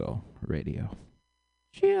 Old Soul Radio.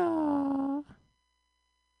 Cheers.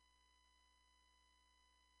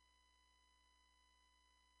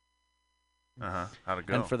 How'd it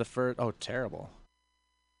go? And for the first, terrible.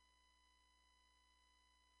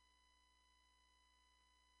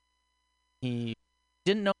 He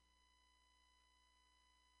didn't know.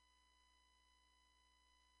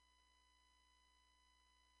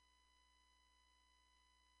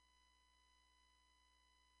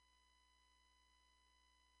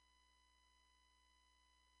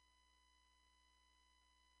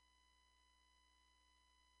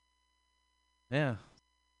 Yeah.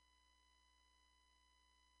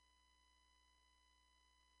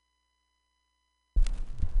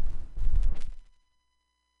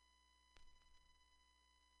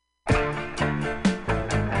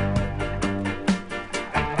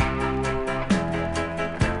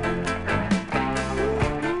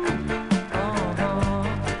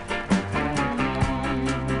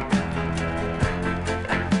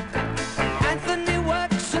 Anthony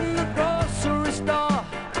works in the grocery store,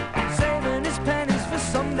 saving his pennies for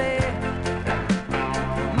someday.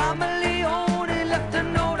 Mama Leone left a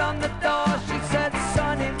note on the door. She said,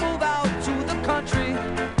 "Sonny, move out to the country.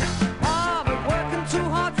 Oh, but working too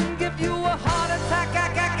hard can give you a heart attack.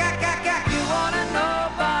 You wanna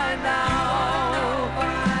know by now?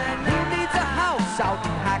 Who needs a house out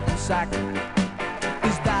in Hackensack?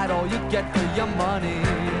 Is that all you get for your money?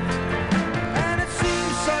 And it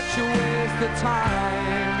seems such a waste of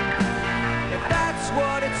time. If that's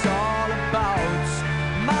what it's all about,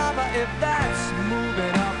 Mama, if that's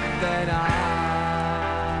moving up, then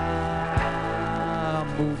I'm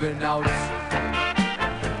moving out.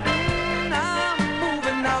 I'm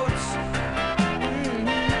moving out.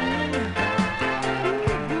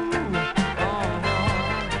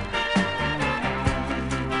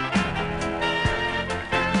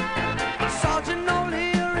 Sergeant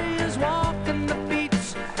O'Leary is walking the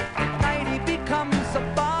beats. Night he becomes a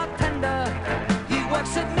bartender. He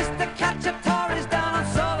works at Mr. Cacciatore's down on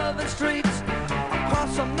Sullivan Street,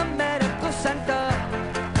 across from the medical center.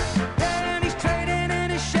 And he's trading in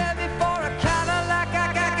his Chevy for a Cadillac.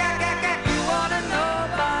 You ought to know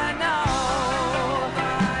by now.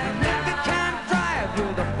 And if he can't drive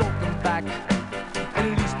with a broken back, at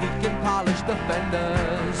least he can polish the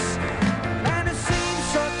fenders. And it seems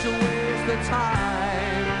such a waste of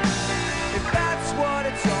time, if that's what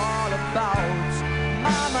it's all about.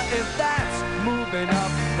 Mama, if that's moving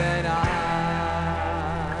up, then I'm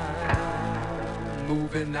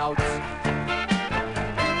moving out.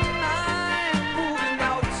 I'm moving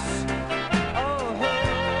out. Oh,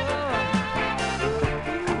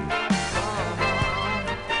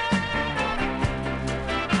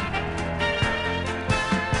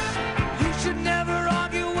 you should never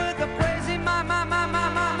argue with a crazy man.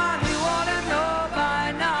 You ought to know by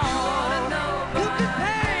now. You can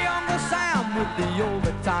pay Uncle Sam with the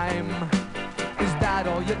overtime. Is that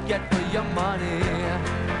all you get for your money?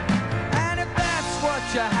 And if that's what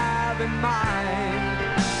you have in mind,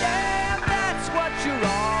 yeah, if that's what you're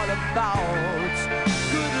all about,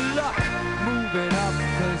 good luck moving up,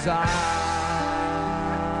 'cause I'm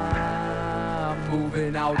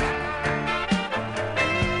moving out.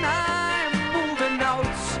 I'm moving out.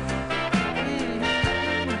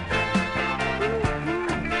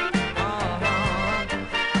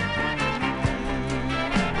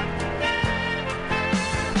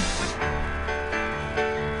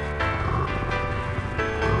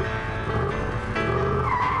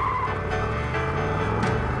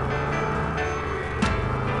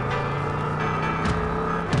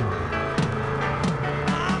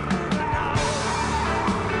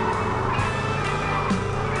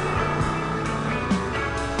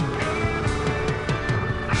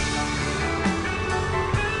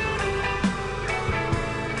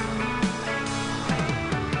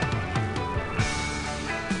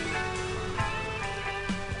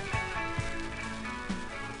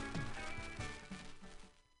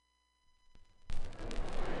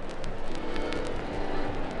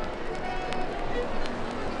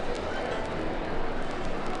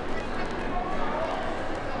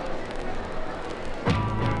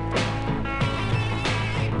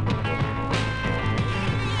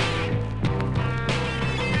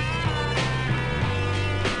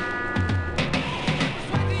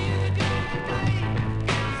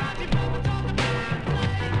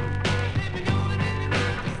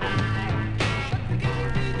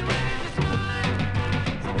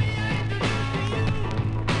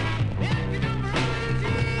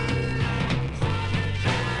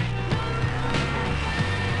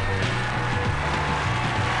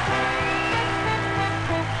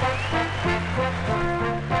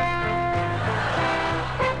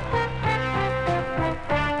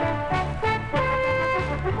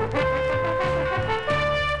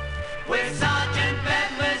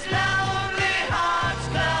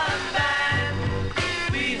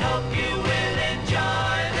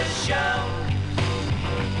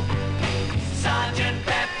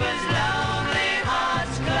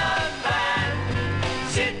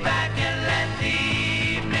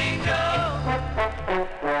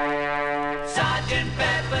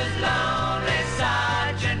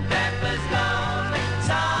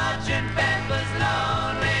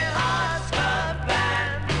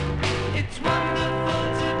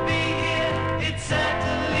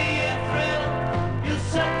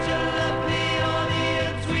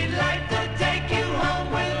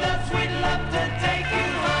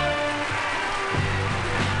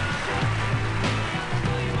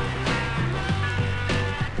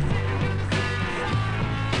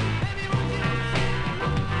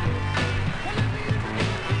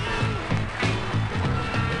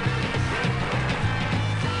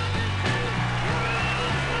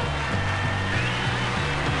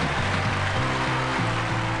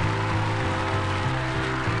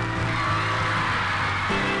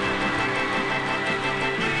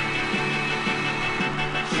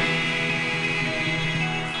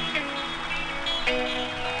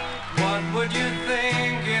 would you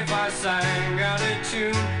think if I sang out a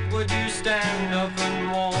tune? Would you stand up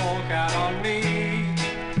and walk out on me?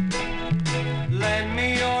 Lend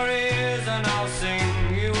me your ears and I'll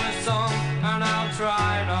sing you a song, and I'll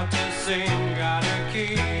try not to sing out of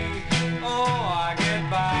key. Oh, I get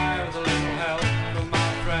by with a little help from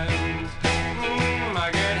my friends. I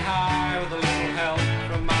get high with a little help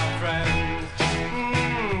from my friends.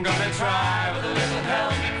 Got gonna try with a little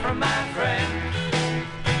help from my friends.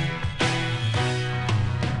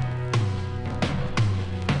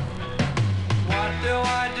 What do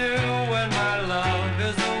I do when my love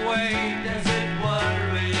is away? Does it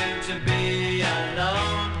worry you to be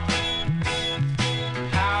alone?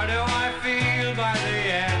 How do I feel by the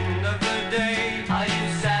end of the day? Are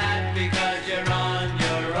you sad because you're on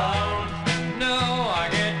your own? No, I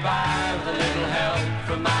get by with a little help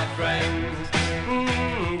from my friends.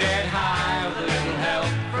 Get high with a little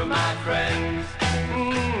help from my friends.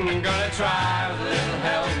 Gonna try with a little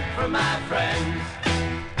help from my friends.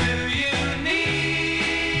 Do you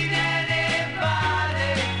need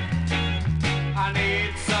anybody? I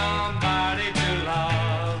need somebody to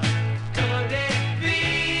love. Could it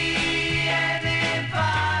be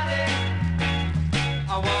anybody?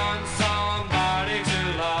 I want somebody to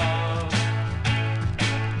love.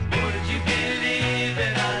 Would you believe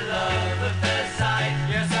in a love at first sight?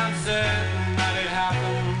 Yes, I'm certain that it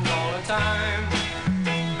happens all the time.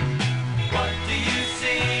 What do you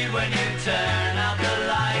see when you turn out the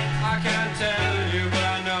light? I can't tell you, but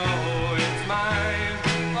I know it's mine.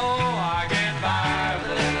 Oh, I get by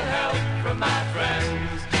with a little help from my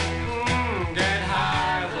friends. Get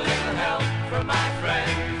high with a little help from my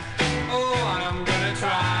friends. Oh, I'm gonna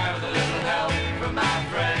try with a little help from my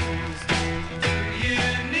friends. Do you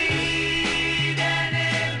need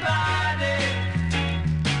anybody?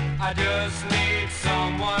 I just need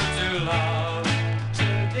someone to love.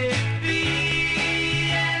 Could it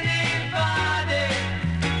be anybody?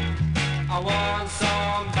 I want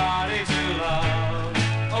somebody to love.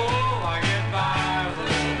 Oh, I get by with a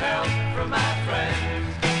little help from my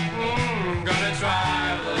friends. Gonna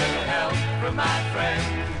try with a little help from my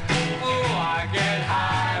friends. Oh, I get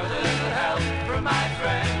high with a little help from my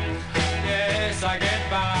friends. Yes, I get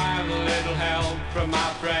by with a little help from my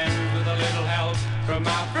friends. With a little help from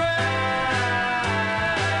my friends.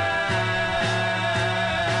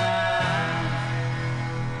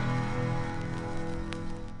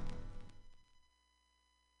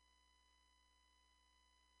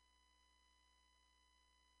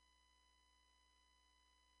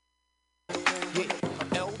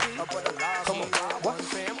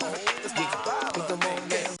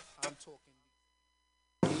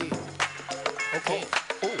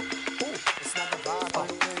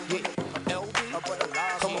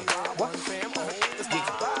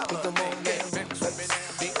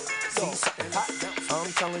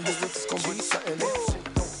 I'm telling you it's gonna be something else.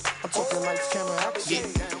 I'm talking lights, camera, action.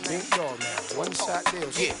 Big dog now, one shot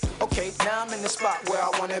deals. Okay, now I'm in the spot where I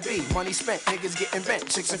wanna be. Money spent, niggas getting bent,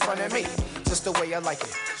 chicks in front of me. Just the way I like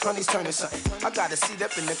it. Funny's turning something. I got a seat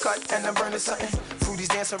up in the cut and I'm burning something. Fruities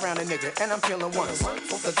dance around a nigga and I'm feeling ones.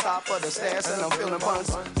 Off the top of the stairs and I'm feeling buns.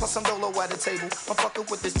 Plus I'm dolo at the table. I'm fucking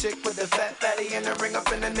with this chick with the fat fatty and the ring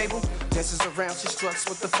up in the navel. Dances around, she struts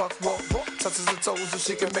with the fuck walk. Touches her toes so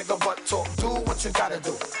she can make her butt talk. Do what you gotta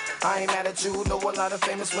do. I ain't mad at you. Know a lot of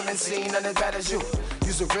famous women seen none as bad as you.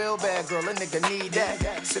 You's a real bad girl, a nigga need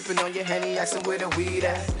that. Sipping on your Henny, asking where the weed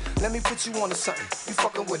at. Let me put you on to something. You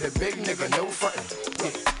fucking with a big nigga, no frontin'.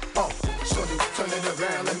 Yeah. Oh, shorty, turn it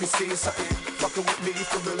around, let me see something. Fucking with me,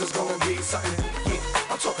 for real, it's gonna be something.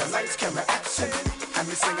 Yeah, I'm talking lights, camera, action. And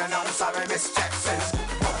me singing, I'm sorry, Miss Jackson.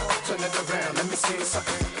 Turn it around, let me see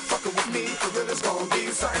something. Fucking with me, for real, it's gonna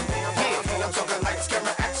be something. Yeah, I'm talking lights,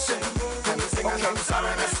 camera, action. And me singing, I'm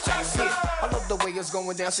sorry, Miss Jackson. I love the way it's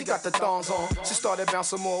going down, she got the thongs on. She started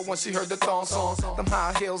bouncing more once she heard the thong songs. Them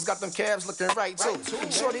high heels got them calves looking right too.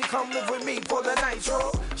 Shorty, come live with me for the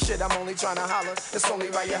nitro. Shit, I'm only trying to holler, it's only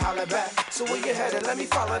right you holler back. So where you headed, let me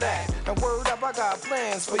follow that. And word up, I got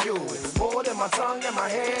plans for you. It's more than my tongue and my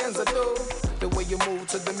hands are do. The way you move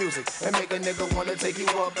to the music and make a nigga wanna take you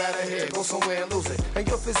up out of here, go somewhere and lose it. And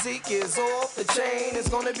your physique is off the chain, it's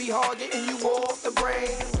gonna be hard getting you off the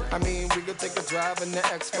brain. I mean, we could take a drive in the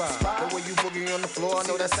X5. The way you boogie on the floor, I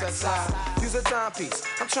know that's that side. Use a timepiece,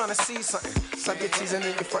 I'm trying to see something. Suck your teasing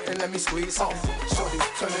in your front and let me squeeze something. Shorty,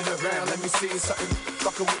 turn it around, let me see something.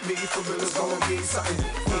 Fucking with me, for real, it's gonna be something.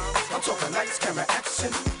 Yeah, I'm talking lights, camera,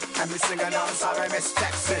 action. And me singing, I'm sorry, Miss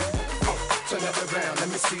Jackson. Turn it around, let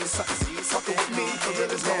me see something. Fucking with me, for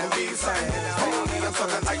real, it's gonna be something. Hey, I'm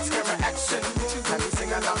talking lights, camera, action. And me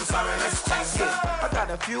singing, I'm sorry, Miss Jackson. I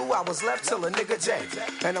got a few hours left till a nigga J.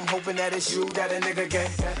 And I'm hoping that it's you that a nigga get.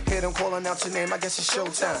 Hear them calling out your name, I guess it's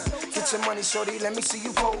showtime. Get your money, shorty, let me see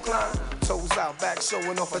you pole climb. Toes out back,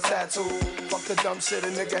 showing off a tattoo. Fuck the dumb shit a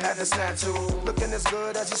nigga had to snap to. Looking as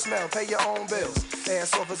good as you smell, pay your own bills.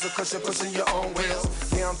 Ass off as a cushion, pushing your own wheels.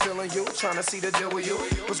 Yeah, I'm feeling you, trying to see the deal with you.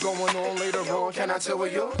 What's going on later on, can I chill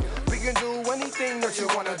with you? We can do anything that you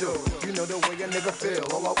wanna do. You know the way a nigga feel,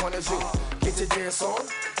 all I want is you. Get your dance on.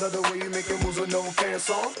 Love the way you make your moves with no pants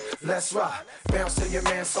on. Let's rock. Bounce to your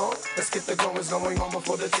man song. Let's get the goings going on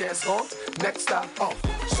before the chance gone. Next stop,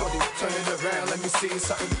 shorty, turn it around, let me see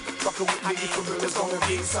something. Fuckin' with me, for real, it's gonna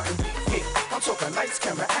be something. Yeah, I'm talking lights,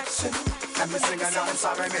 camera, action. Let me sing, I know I'm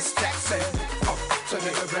sorry, Miss Jackson. Turn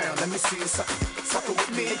it around, let me see something. Fuckin'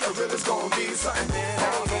 with me, for real, it's gonna be something.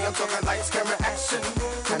 Yeah, I'm talking lights, camera, action.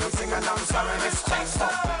 Let me sing, I know I'm sorry, Miss Jackson.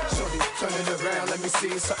 Shorty, turn it around, let me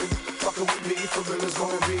see something. Fuckin' with me, for real, it's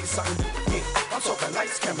gonna be something. Yeah, I'm talking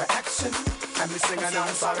lights, camera, action. Let me sing, I know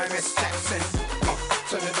I'm sorry, Miss Jackson.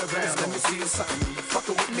 Turn it around, let me see something.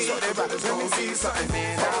 Fuckin' with me, everybody's gonna see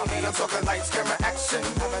something. I'm talking lights, camera, action.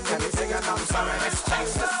 Let me sing, I know I'm sorry, Miss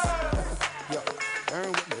Jackson. Yo,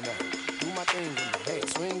 burn with me now. Do my thing with me. Hey,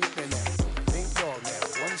 swing with me now. Think dog now.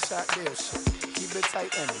 One shot deal shit. Keep it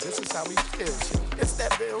tight and this is how we feel shit. It's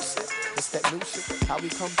that real shit. It's that new shit. How we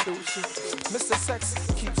come through shit. Mr. Sex,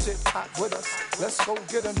 keep shit hot with us. Let's go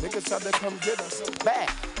get them. Niggas try to come get us. Back.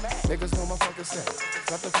 Niggas know my fucking set.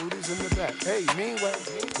 Got the foodies in the back. Hey, meanwhile,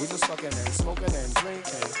 we just fucking and smoking and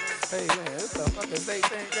drinking. Hey, man, what the fuck is they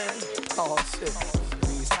thinking? Oh, shit.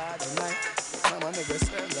 We's high tonight. My niggas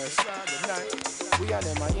said, let's ride tonight. We out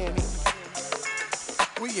in Miami.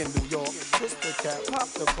 We in New York. Twist the cap, pop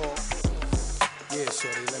the cork. Yeah,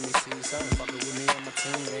 shorty, let me see something. Fuckin' with me and my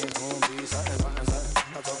team, man. It's gonna be something, something, something.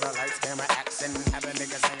 I'm talking lights, camera, action. Have a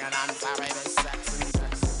nigga singing, I'm sorry, Miss Jackson.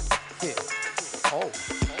 Yeah. Oh.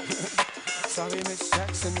 Sorry, Miss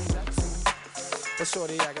Jackson. But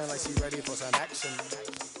shorty acting like she ready for some action.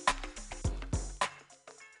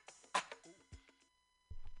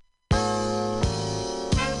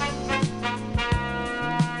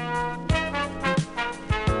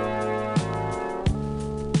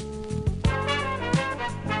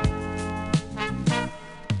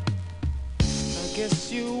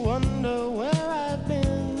 Guess you wonder where I've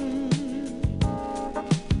been.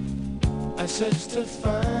 I searched to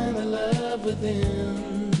find the love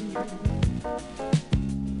within.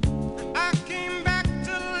 I came back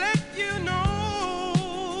to let you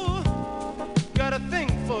know. Got a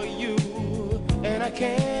thing for you, and I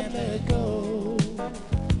can't let go.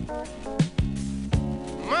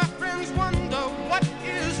 My friends wonder what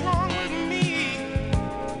is wrong with me.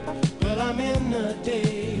 Well, I'm in a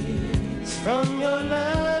daze from your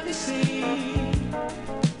love, you see.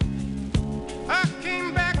 I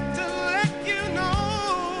came back to let you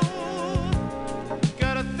know.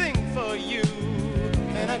 Got a thing for you,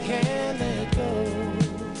 and I can't let go.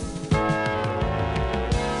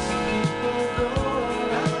 Some people go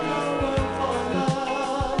around the world for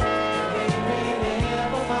love, and they may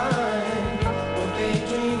never find what they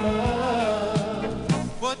dream of.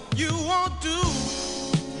 What you won't do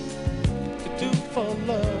to do for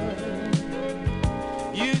love.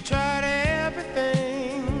 You tried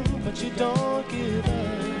everything, but you don't give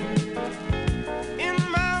up. In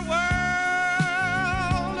my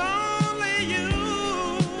world, only you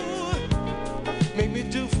make me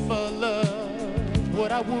do for love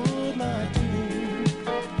what I would not do.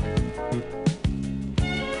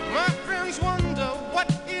 My friends wonder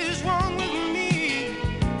what is wrong with me.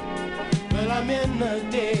 Well, I'm in the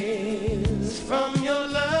daze from your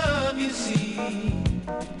love, you see.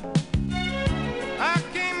 I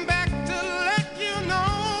came back to let you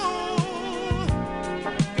know.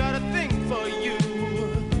 Got a thing for you,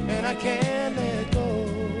 and I can't let go.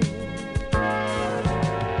 Though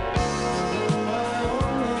I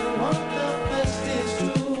only want the best, it's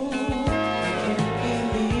true. I can't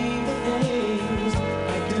believe the things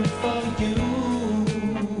I do for you.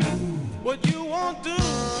 What you won't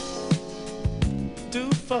do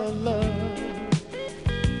for love.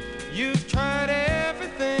 You've tried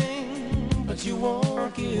everything, but you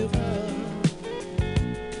won't give up.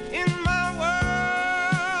 In my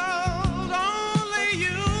world, only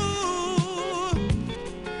you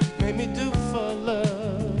made me do for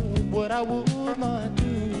love what I would not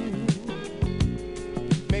do.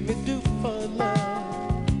 Made me do for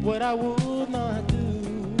love what I would not do.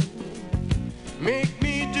 Make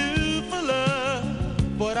me do for love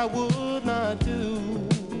what I would not do.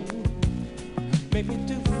 Make me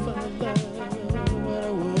do for love what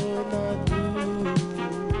I would not do.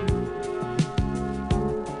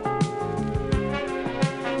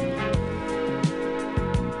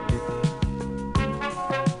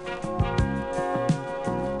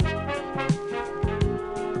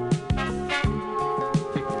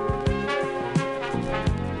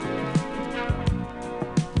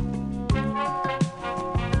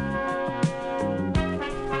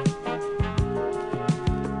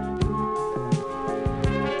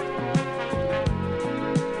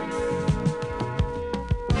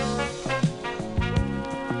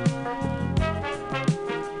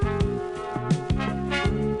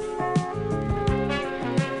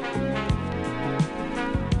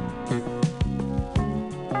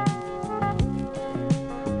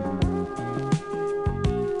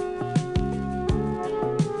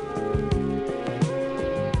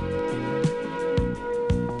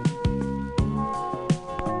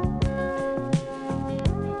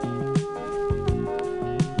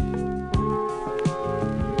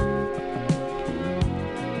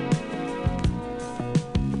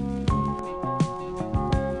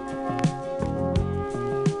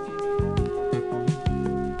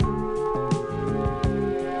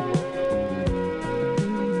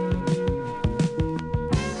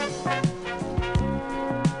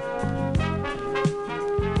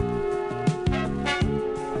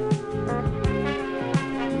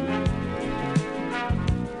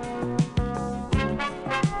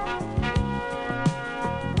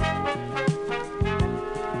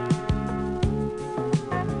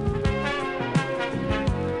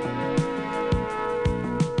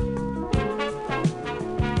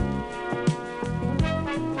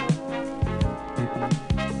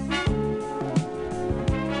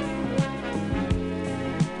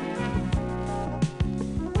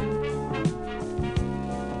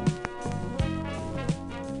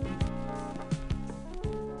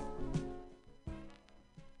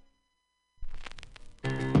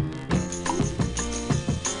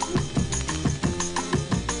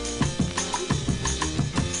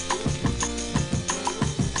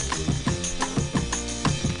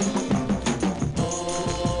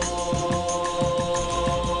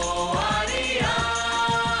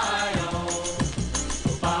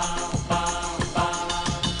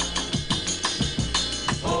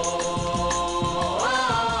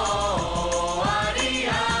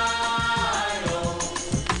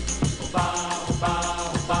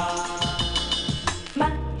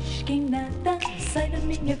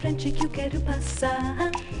 frente que eu quero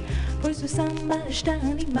passar, pois o samba está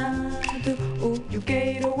animado. O que eu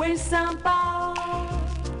quero é samba,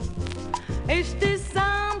 este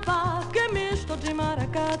samba que é misto de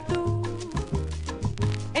maracatu.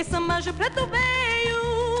 É samba de preto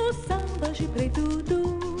veio, samba de preto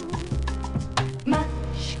do. Mas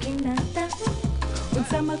que nada, um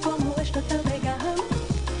samba como esta tá legal.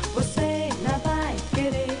 Você não vai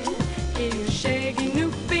querer que eu chegue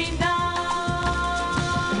no final.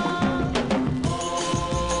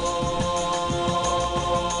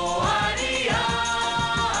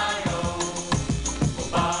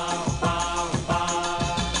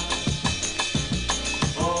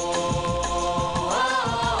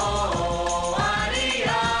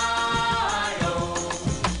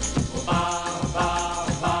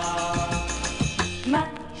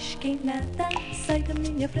 Sai da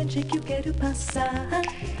minha frente que eu quero passar,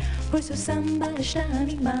 pois o samba está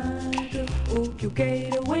animado. O que eu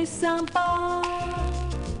quero é samba,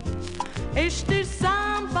 este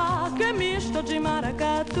samba que é misto de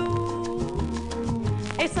maracatu.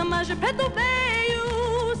 É samba de preto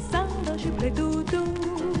veio, samba de preto do.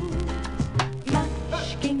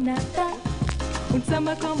 Mas que nada, um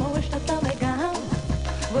samba como esta tá legal.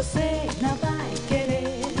 Você não vai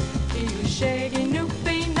querer que eu chegue no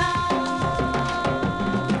final.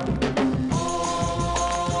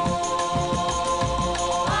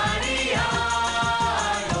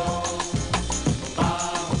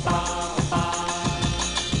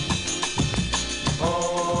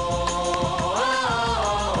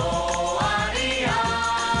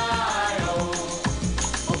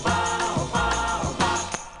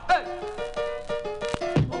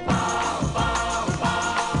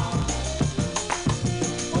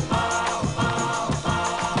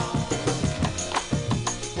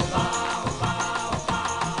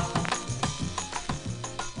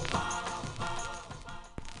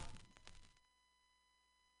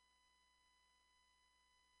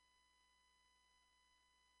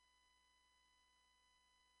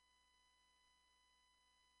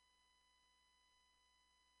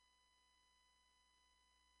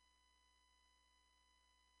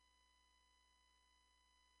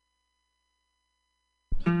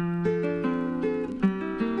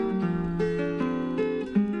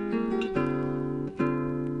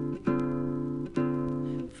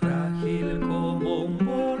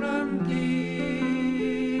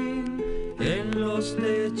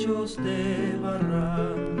 De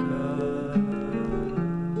barranca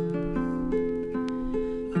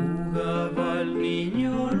jugaba el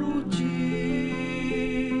niño Luchín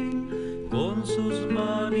con sus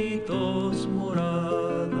manitos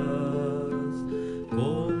moradas,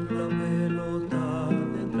 con la pelota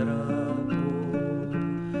de trapo,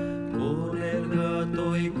 con el gato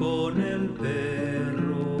y con el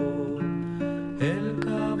perro. El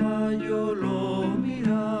caballo lo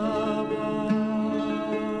miraba.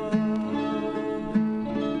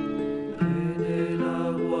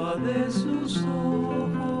 De sus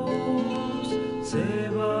ojos se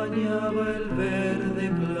bañaba el verde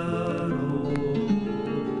claro,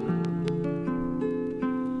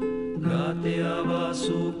 gateaba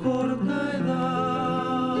su corta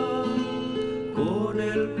edad con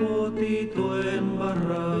el potito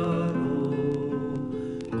embarrado,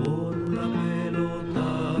 con la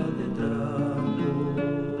pelota de trapo,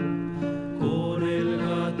 con el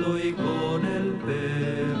gato y con el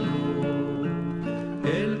perro.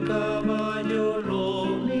 El caballo lo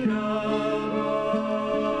miraba.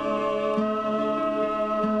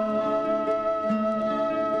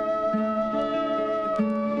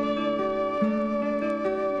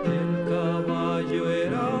 El caballo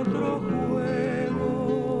era otro juego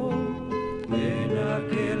en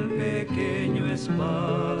aquel pequeño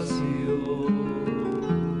espacio.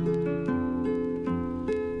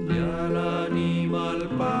 Y al animal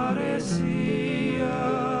parecía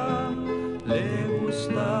le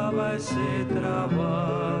gustaba ese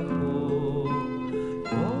trabajo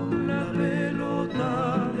con la pelota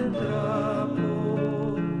de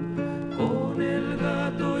trapo, con el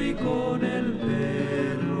gato y con el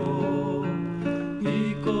perro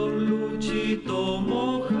y con Luchito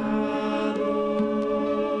mojado.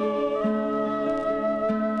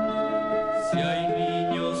 Si hay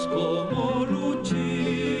niños como Luchín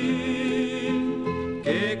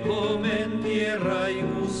que comen tierra y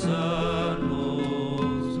gusanos,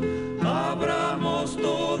 abramos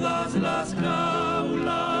todas las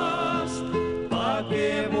jaulas pa'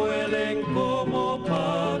 que vuelen como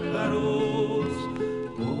pájaros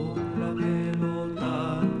con la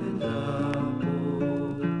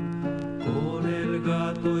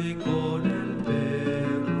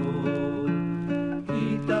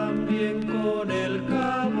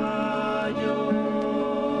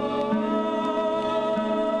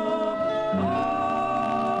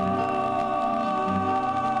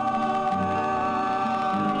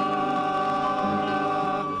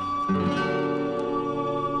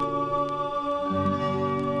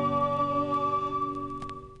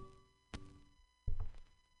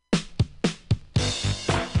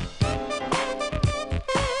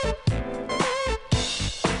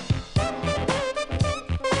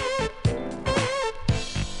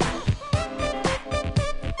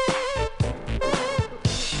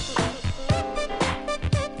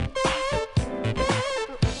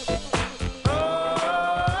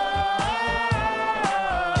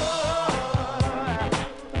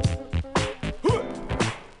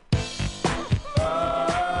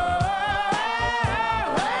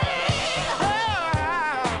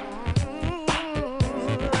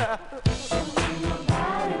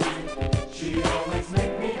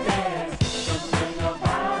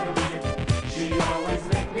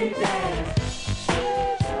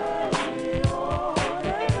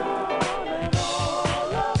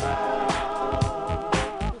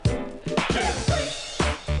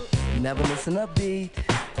missing a beat,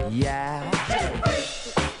 yeah.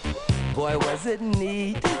 Boy, was it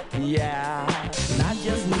neat, yeah. Not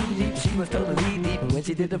just knee deep, she was totally deep when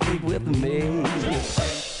she did the freak with me.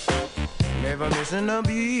 Never missing a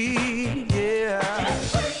beat, yeah.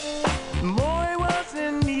 Boy, was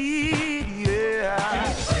it neat,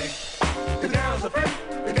 yeah. The girl's a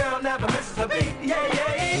freak, the girl never misses a beat, yeah,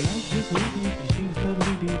 yeah. Not just knee deep, she was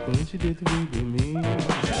totally deep when she did the freak with me.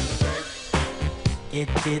 It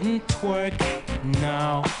didn't twerk,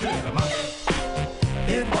 no.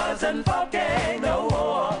 It wasn't funky, no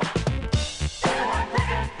more.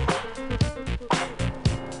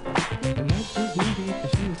 And I just needed, but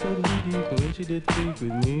she was totally deep when she did think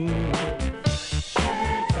with me.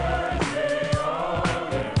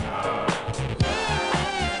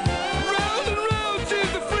 Round and round,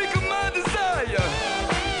 she's the freak of my desire.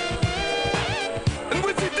 And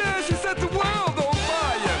when she does, she set the world on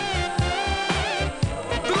fire.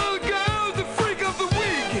 The little girl's the freak of the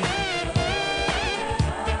week.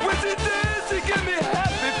 When she does, she give me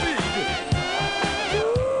happy feet.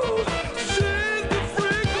 Ooh, she's the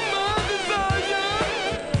freak of my desire.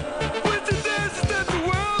 When she does, she set the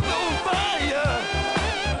world on fire.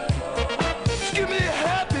 She give me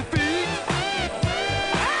happy feet.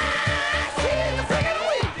 She's the freak of the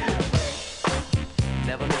week.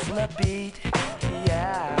 Never missing a beat,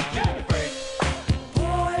 yeah.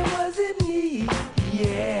 Boy, was it neat,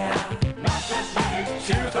 yeah.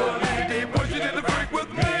 She was totally deep when she did the freak with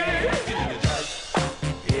me.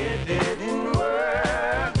 It didn't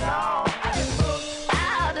work, no.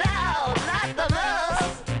 Out, not the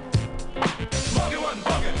most. Monkey wasn't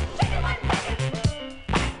fucking.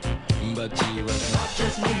 But she was not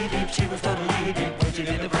just knee deep, she was totally deep when she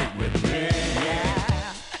did the freak with me. Yeah.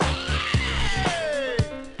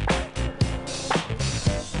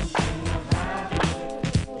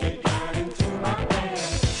 It got into my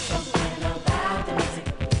veins. Something about the music.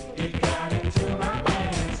 It got into my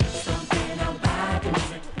veins. Something about the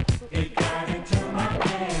music. It got into my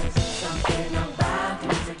veins. Something about the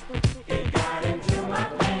music. It got into my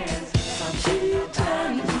veins. She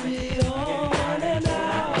turns me on and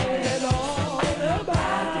out and on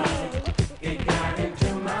about it. It got into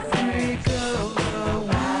my freak of the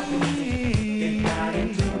week. It got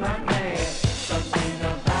into my veins. Something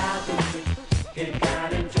about the music. It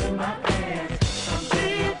got into my veins. She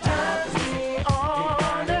turns me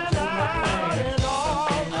on and out and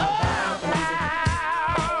on about it.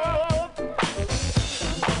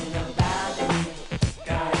 Something about the music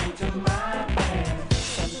got into my veins.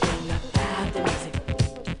 Something about the music.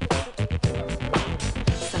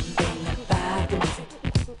 Something about the music.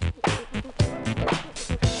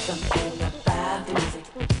 Something about the music.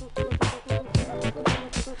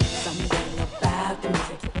 Something about the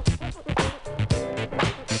music.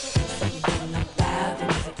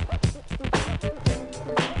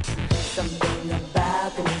 Something about the music. Something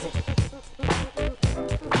about the music.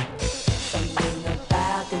 Something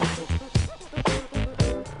about the music.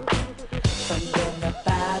 Something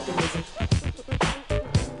about the music.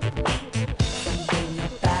 Something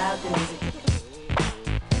about the music.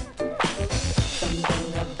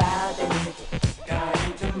 Something about the music got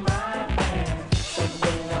into my veins.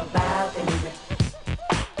 Something about the music.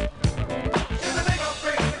 She's the big old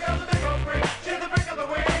freak, the girl's the big old freak. She's the freak of the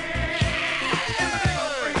week. She's the big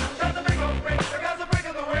old freak, got the big old freak, the girl's the freak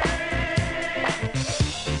of the week.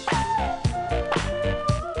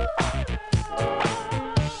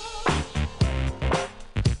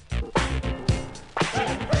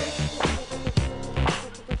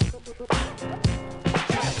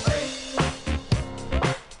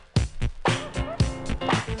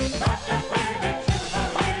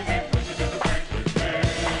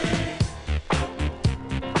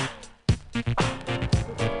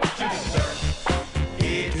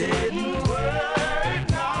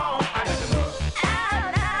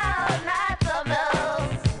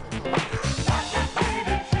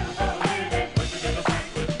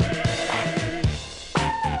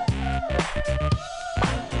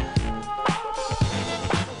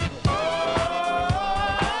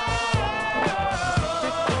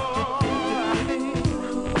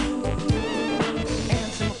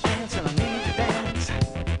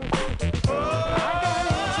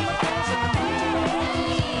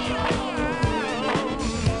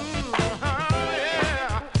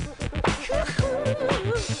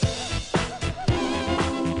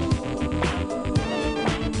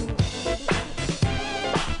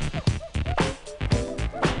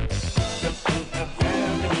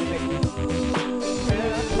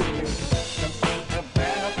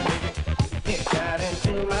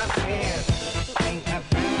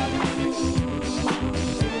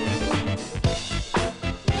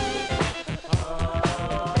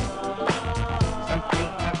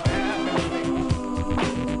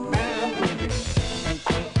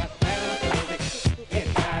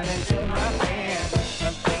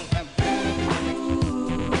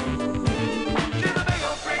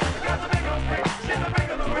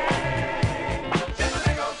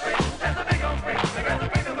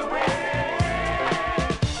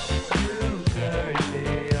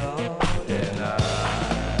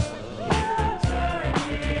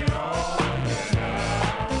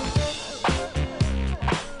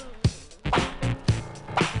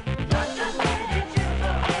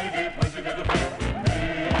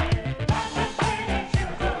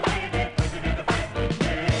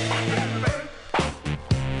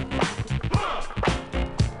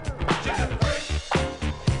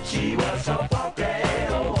 was so funky.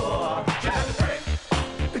 Oh, she's free.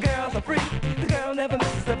 The girls are free. The girl never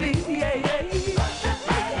misses a beat. Yeah, yeah.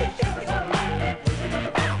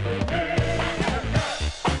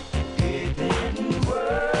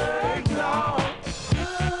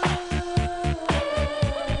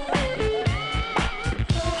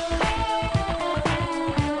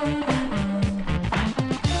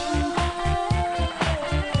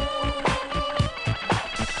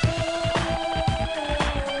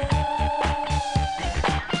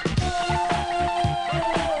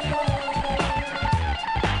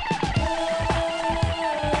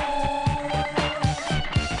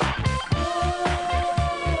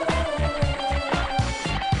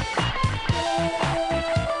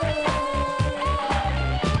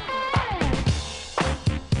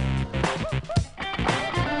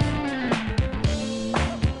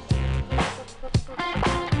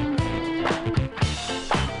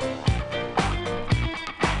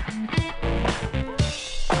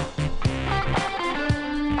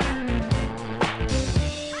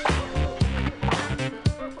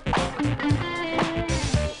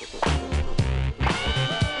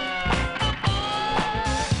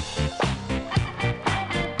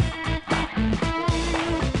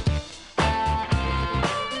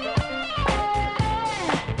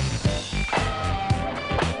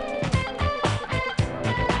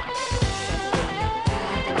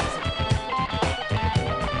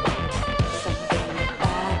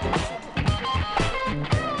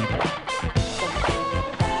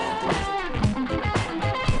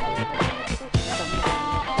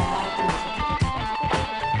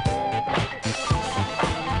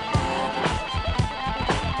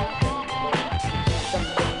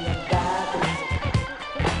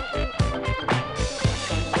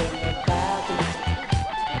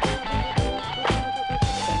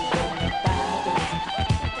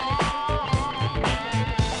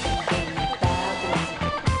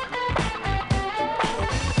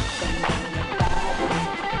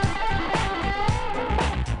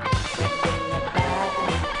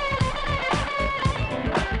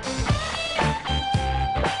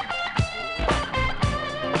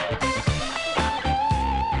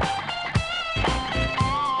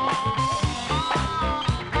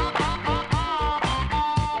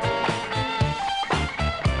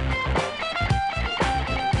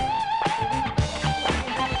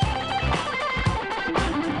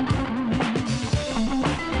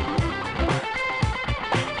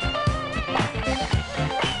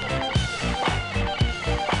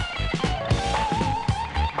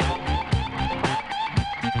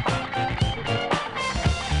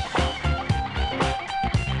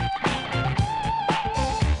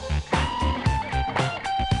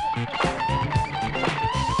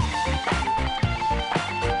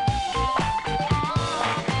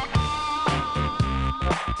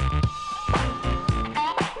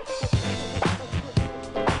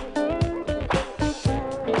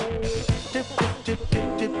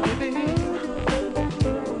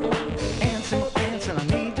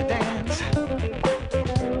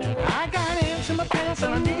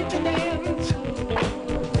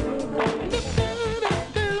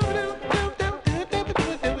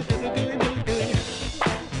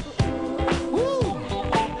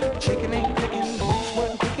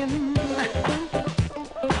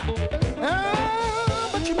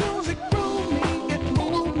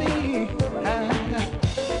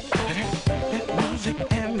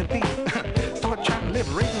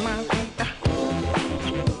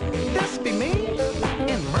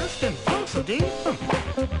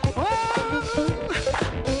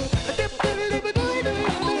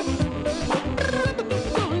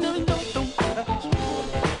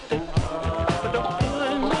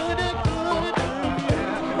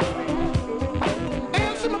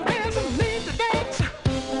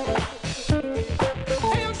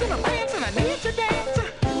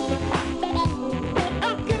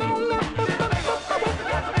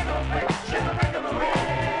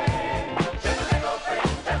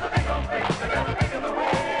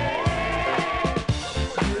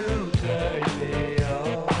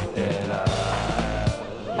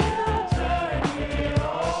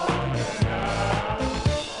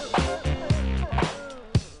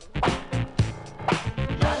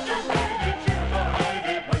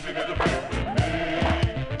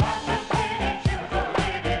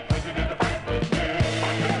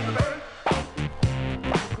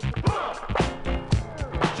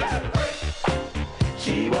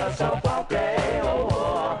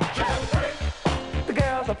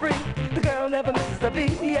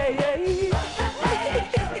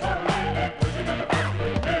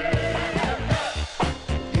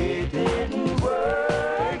 It didn't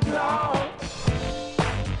work, no.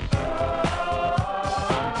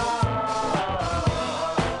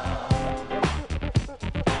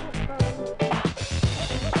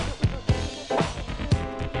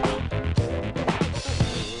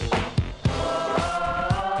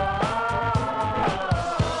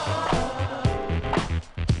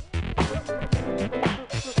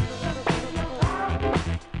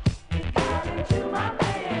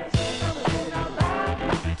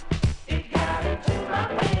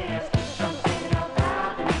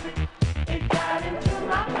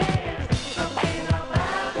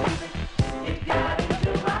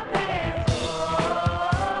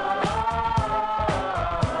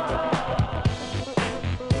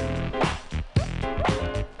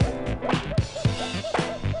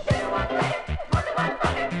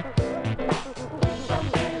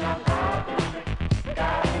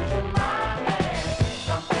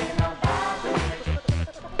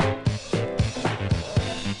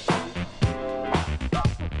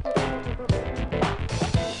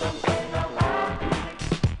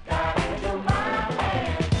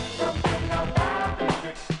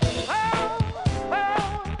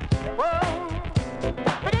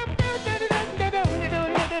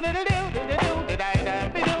 Make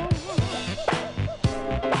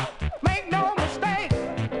no mistake,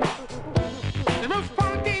 this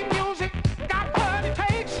funky music got what it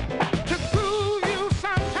takes to groove you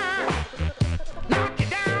sometime, knock you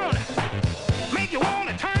down, make you want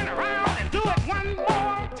to turn around and do it one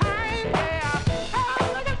more time. Yeah,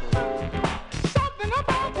 something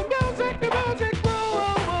about the music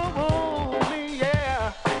groove me,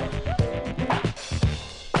 yeah.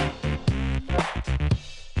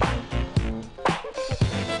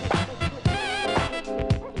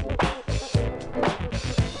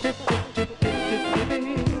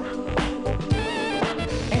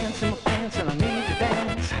 Ants in my pants and I need to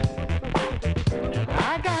dance.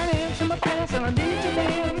 I got ants in my pants and I need to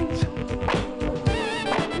dance.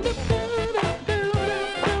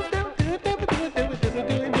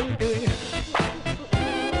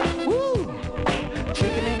 Woo!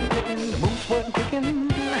 Chicken and cooking, the moose wasn't cooking.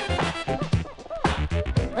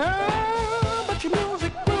 But your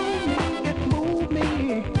music moved me, it moved me.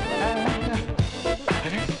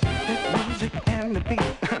 That music and the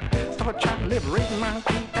beat start trying to liberate my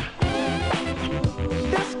feet.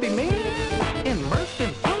 This be me, immersed in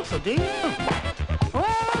funk so deep.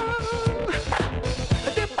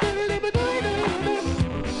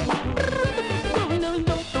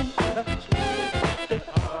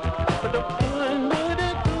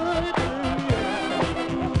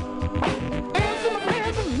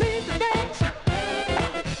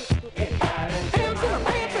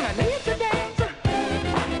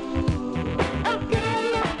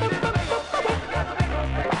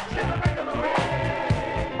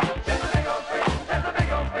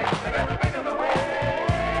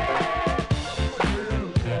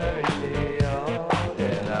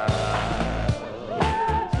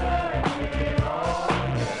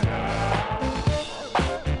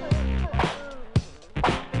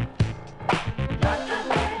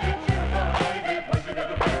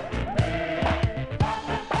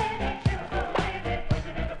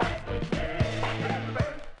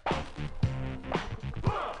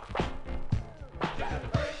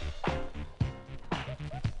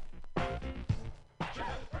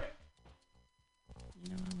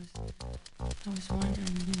 I was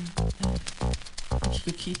wondering, if you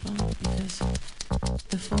could keep on, because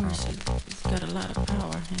the force, it's got a lot of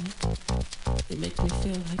power, and it makes me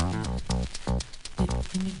feel like,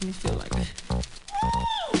 it makes me feel like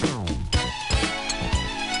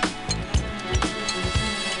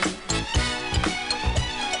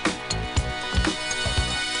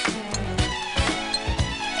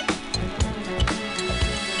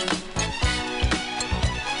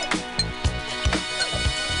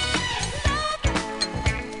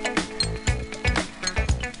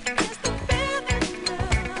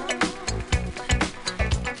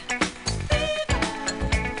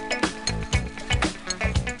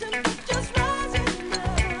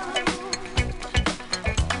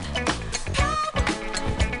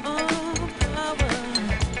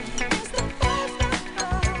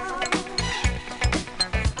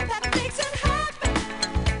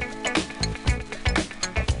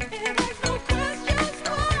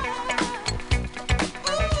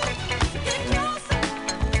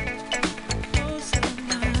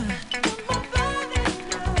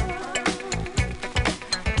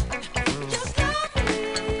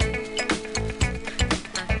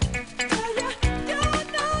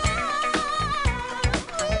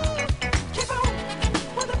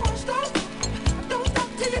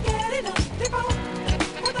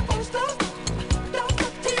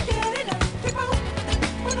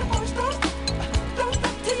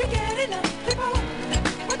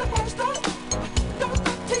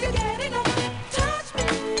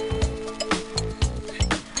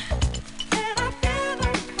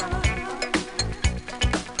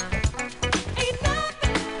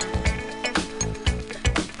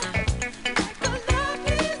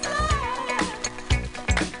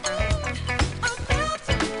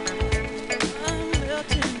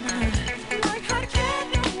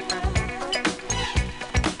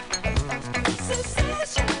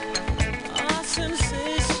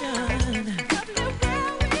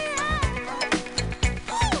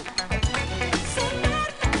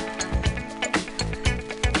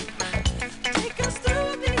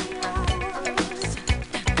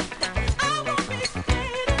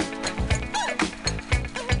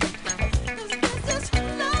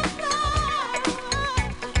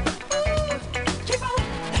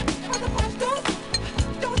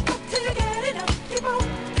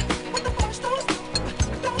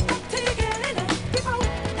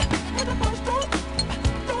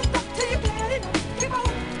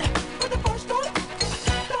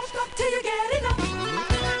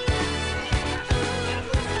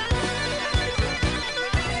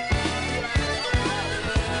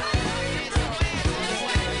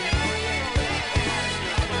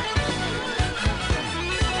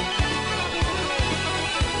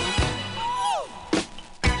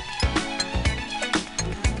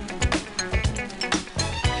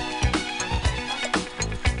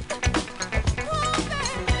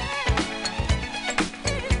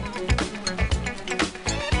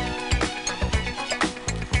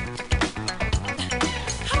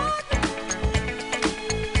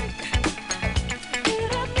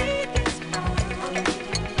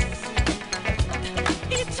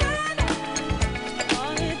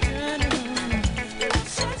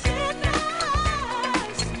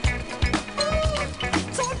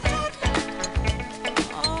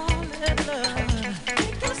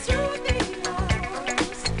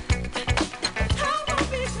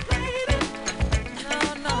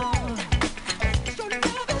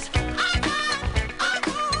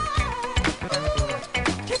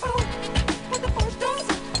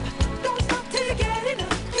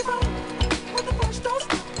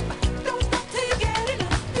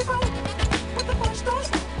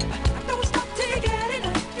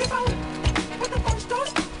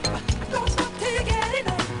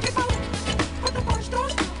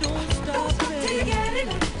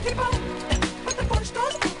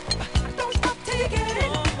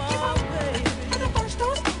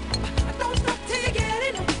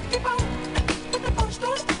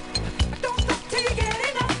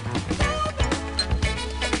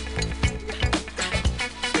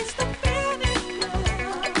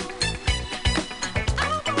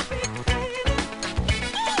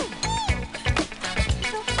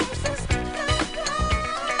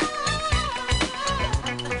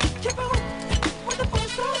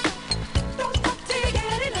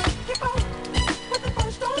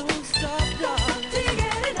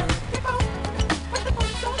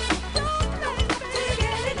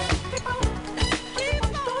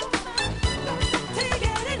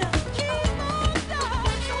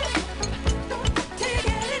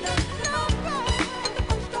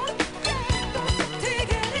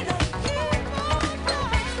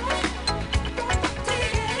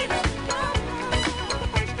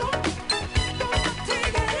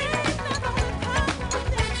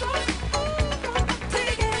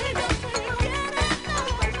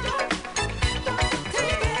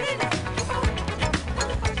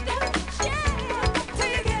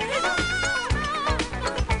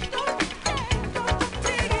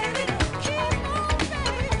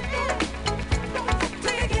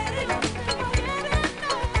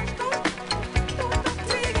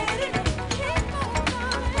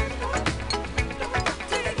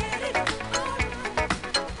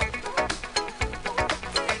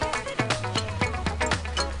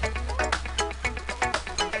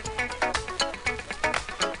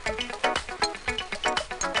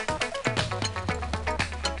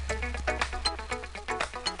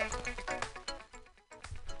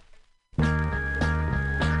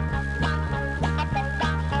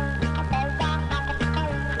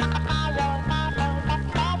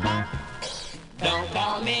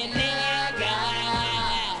me nigga.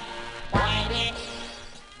 Whitey,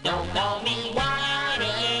 don't call me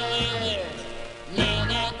whitey.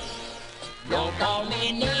 Nigga, don't call me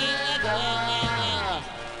nigga.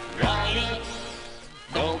 Whitey,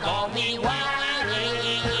 don't call me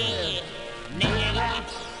whitey. Nigga.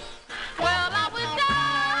 Well, I was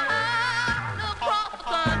down across the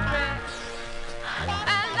country,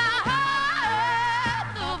 and I heard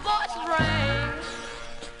the voices ring.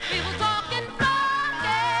 People talking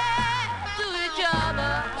funky to each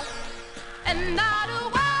other, and not a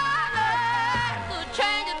word could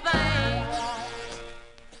change a thing.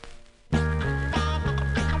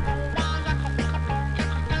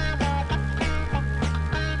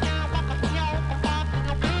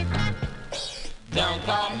 Don't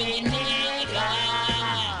call me nigga,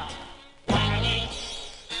 whitey.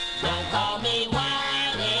 Don't call me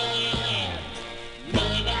whitey,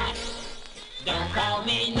 nigga. Don't call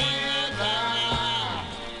me nigga,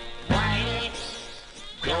 whitey.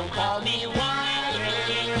 Don't call me whitey,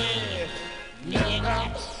 nigga.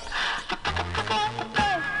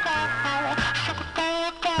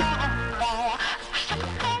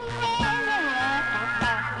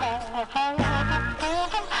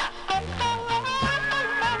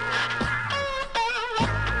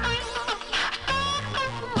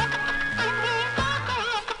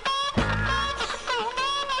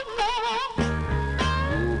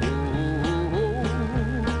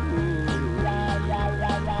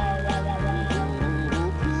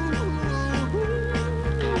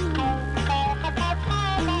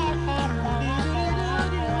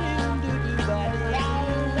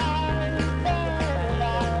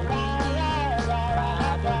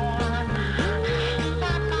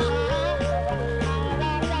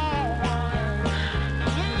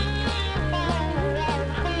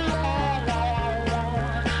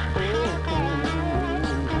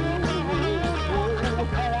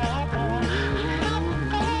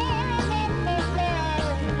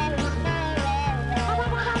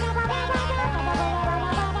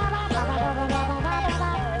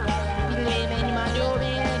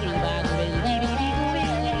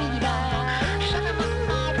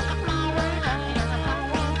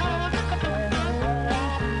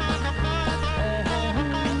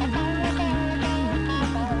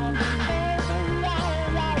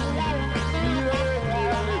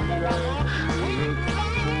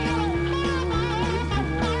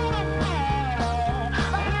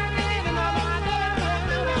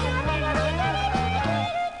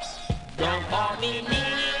 Don't call me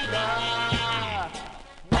nigga,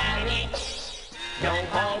 whitey. Don't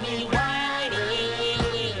call me whitey, nigga.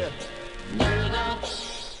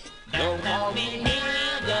 Don't call me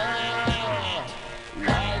nigga,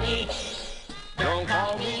 whitey. Don't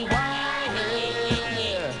call me whitey,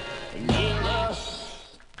 nigga.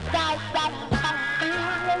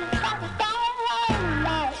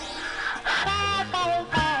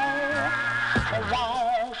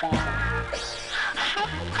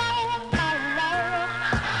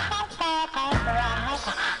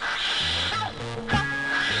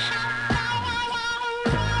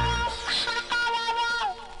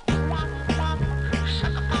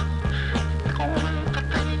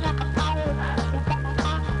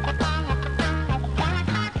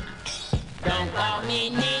 Don't call me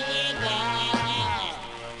nigga,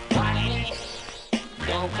 whitey.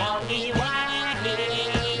 Don't call me whitey,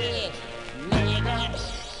 nigga.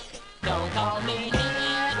 Don't call me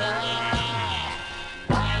nigga,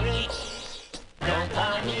 whitey. Don't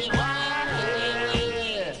call me whitey,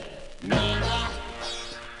 nigga.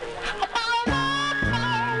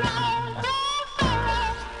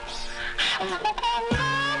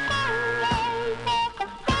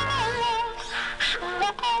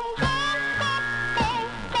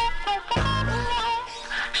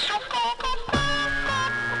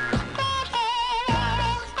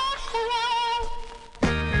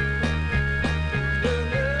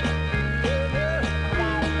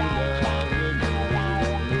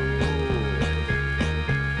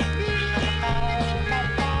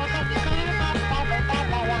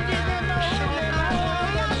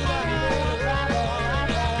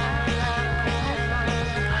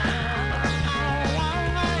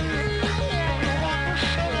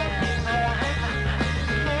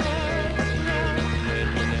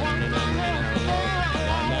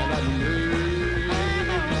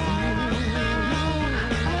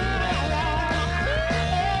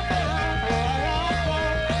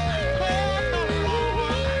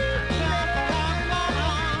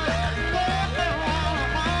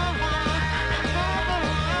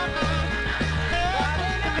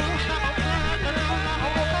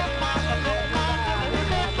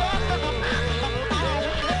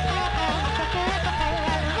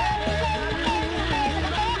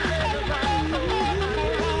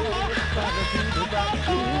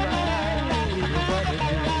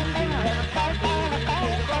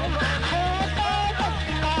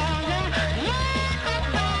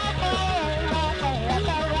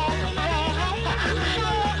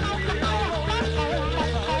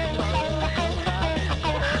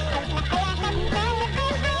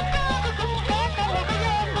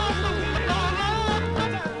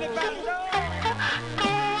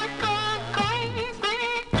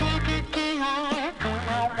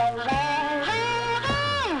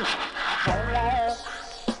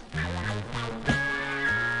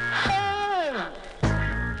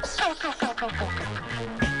 Is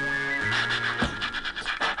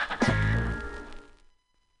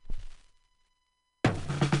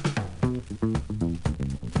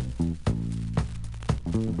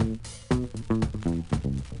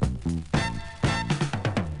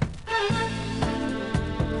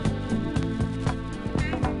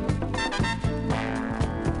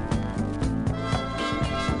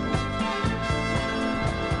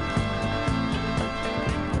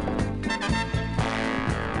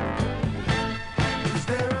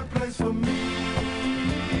there a place for me?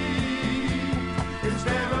 Is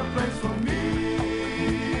there a place for me?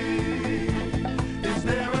 Is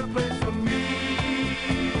there a place for me?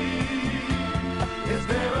 Is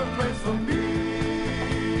there a place for me?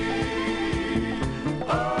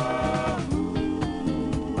 Oh,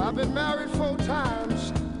 I've been married 4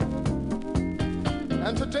 times,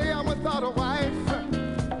 and today I'm without a wife.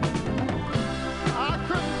 I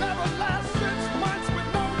could never last 6 months with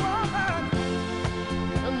no woman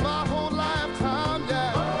in my whole lifetime,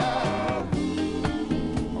 yeah.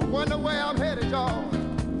 I wonder where I'm headed, y'all.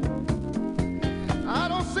 I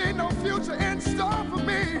don't see no future in store for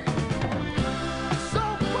me. So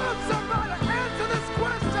put somebody answer this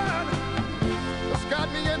question. It's got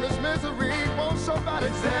me in this misery. Won't somebody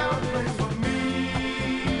tell me? Is there a place for me?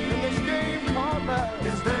 In this game called life.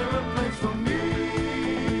 Is there a place for me?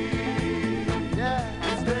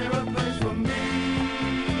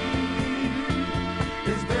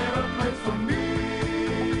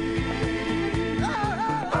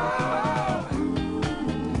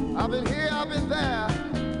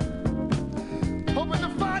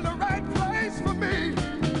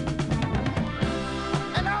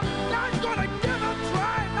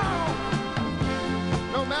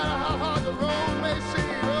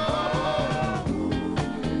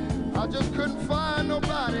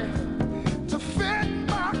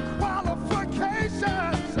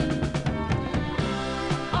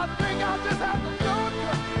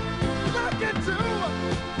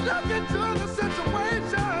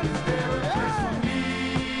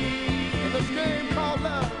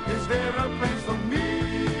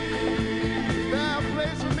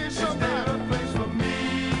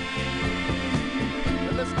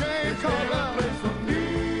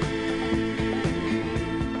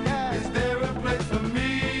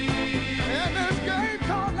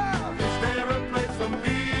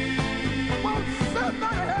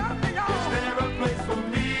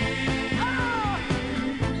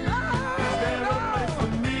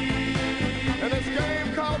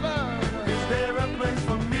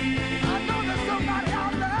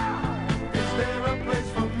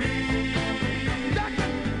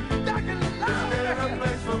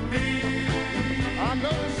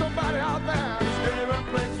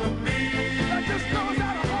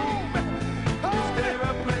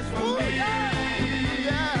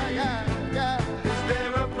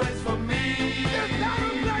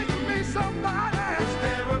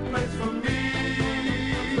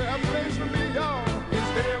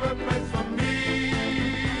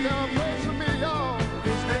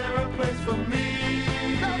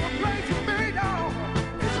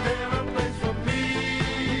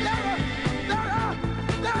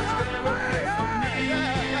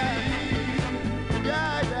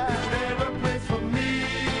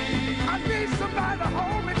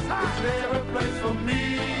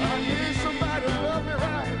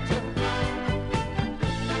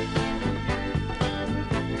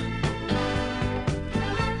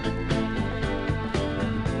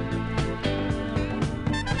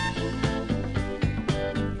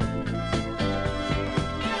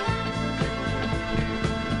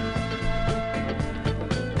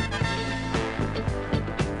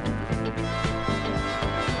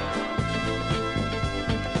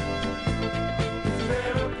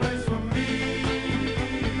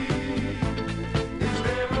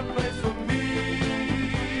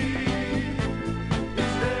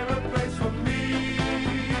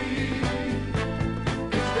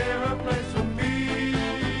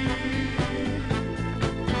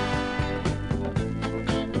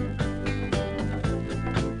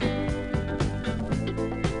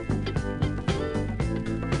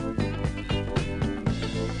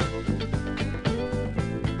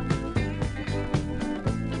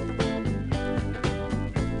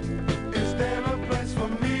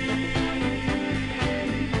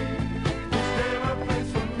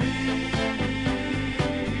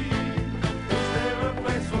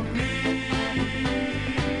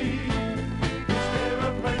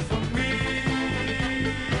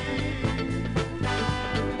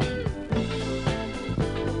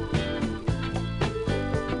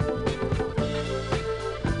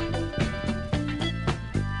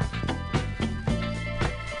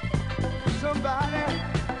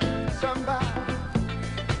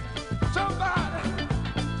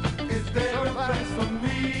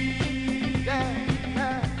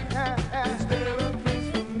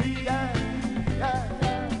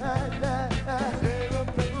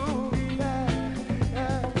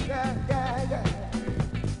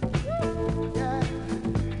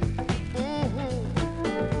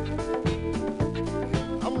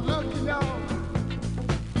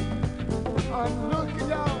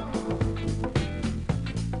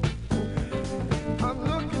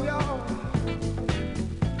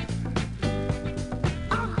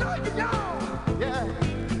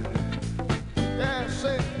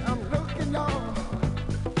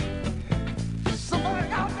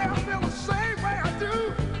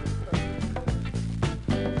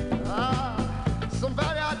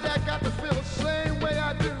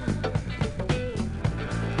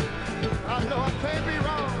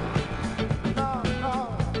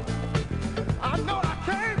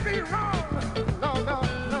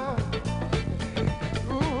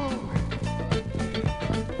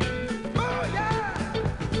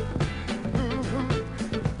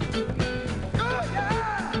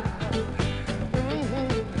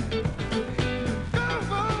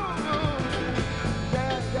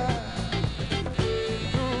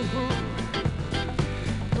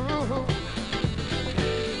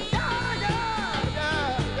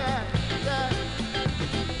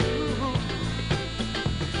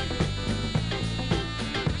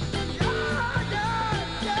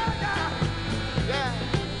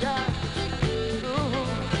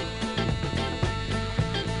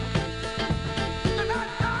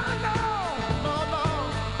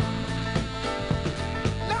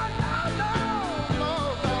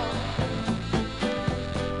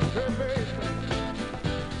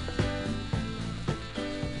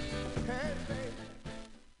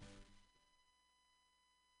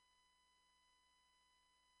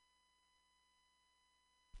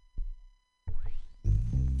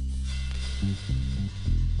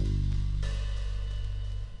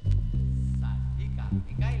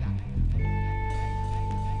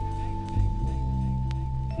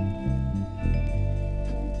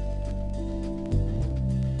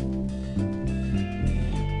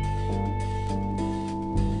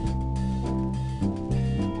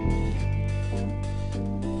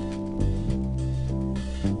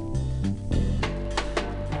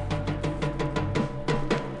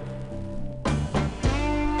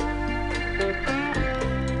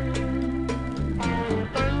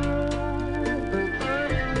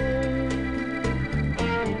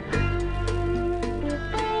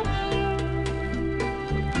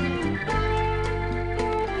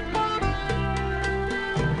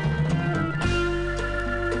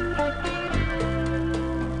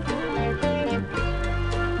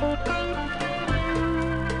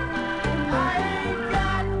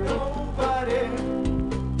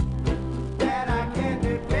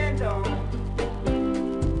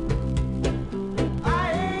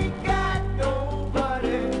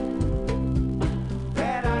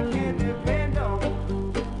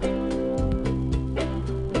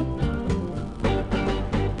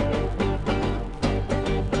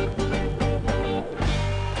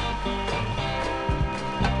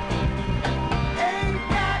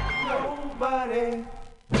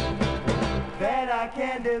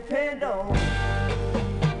 can depend on.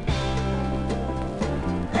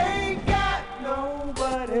 Ain't got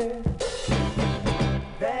nobody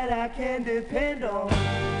that I can depend on.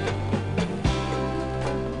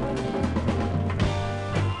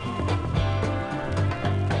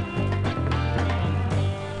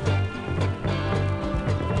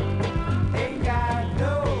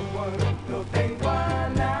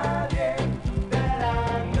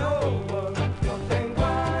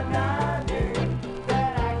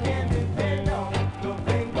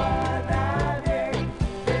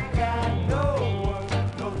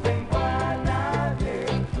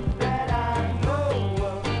 No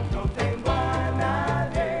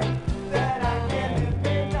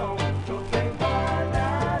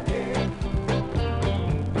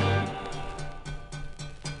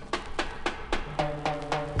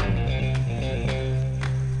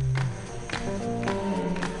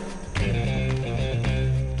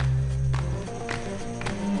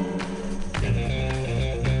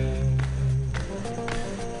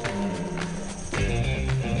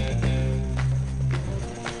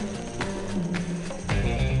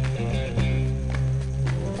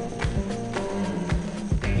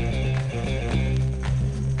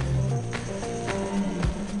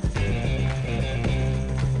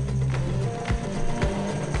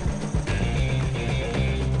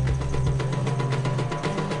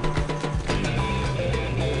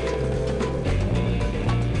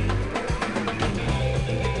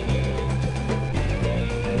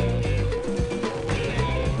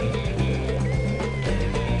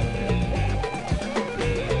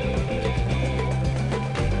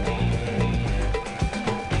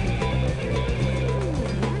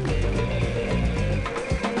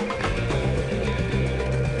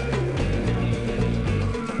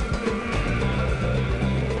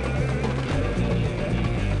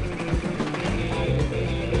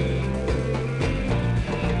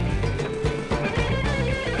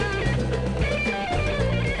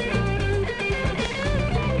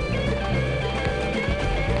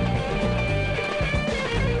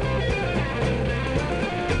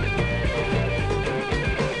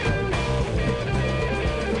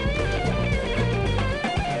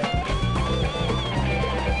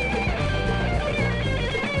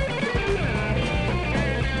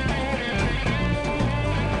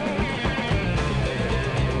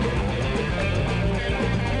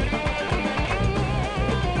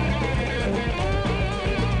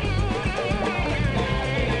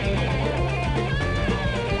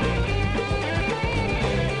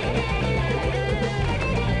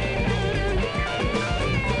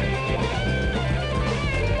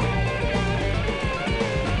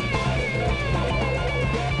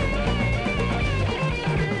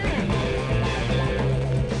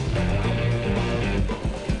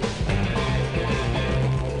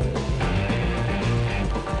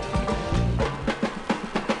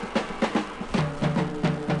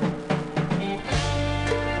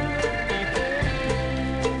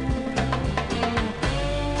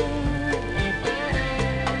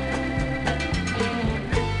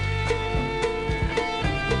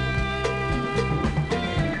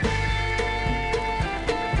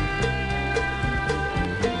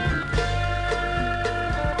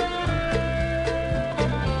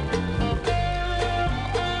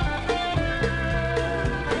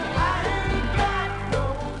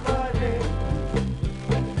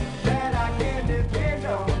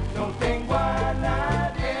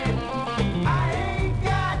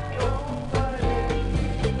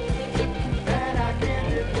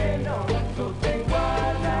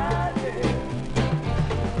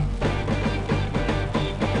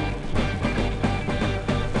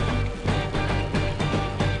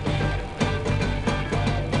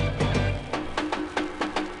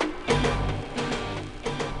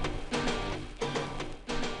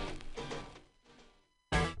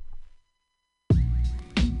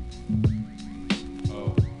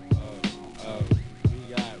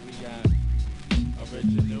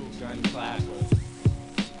gun clappers.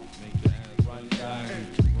 Make your ass run down.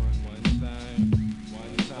 Run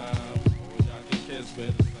one time. Oh, y'all can kiss,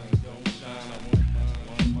 but the sun don't shine. I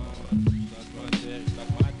want mine. Suck my dick, suck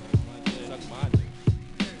my dick.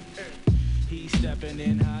 He's stepping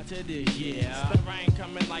in hot to this year. The rain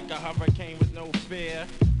coming like a hurricane with no fear.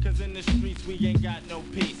 Cause in the streets we ain't got no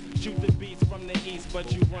peace. Shoot the beats from the east,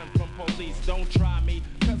 but you run from police. Don't try me,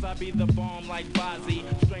 cause I be the bomb like Bozzy.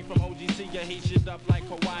 Straight from OGC, ya heat shit up like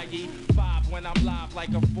Hawaii. 5 when I'm live like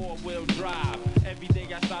a 4-wheel drive. Every day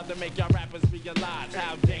I strive to make y'all rappers realize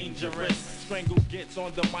how dangerous Strangle gets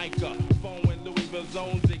on the microphone. When Louisville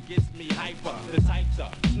zones, it gets me hyper. The type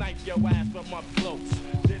to snipe your ass from up close.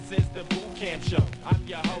 This is the boot camp show. I'm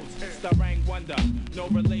your host, Starang Wonder. No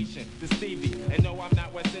relation to Stevie. And no, I'm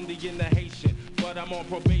not West Indian or Haitian, but I'm on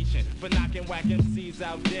probation for knocking whack MCs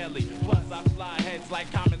out daily. Plus I fly heads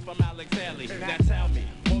like comments from Alex Haley. Now tell me,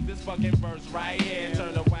 will this fucking verse right here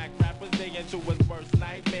turn a whack rapper's day into his worst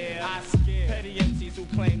nightmare? I scare petty MCs who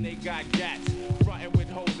claim they got gats, frontin' with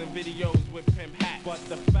hoes and videos with pimp hats. But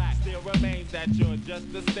the fact still remains that you're just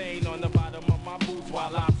a stain on the bottom of my boots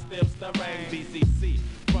while I'm still stirring. BCC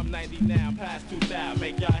from 90 now past 2000.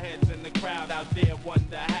 Make y'all heads in the crowd out there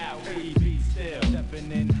wonder how we be still. Stepping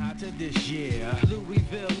in hot to this year.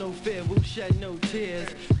 Louisville, no fear, will shed no tears.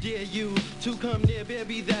 Dare you to come near,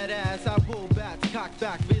 baby, that ass. I pull bats, cock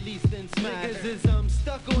back, release, then smash. Niggas is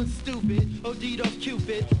stuck on stupid, OD'd off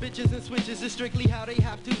Cupid. Bitches and switches is strictly how they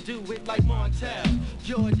have to do it, like Montel.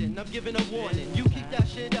 Jordan, I'm giving a warning. You keep that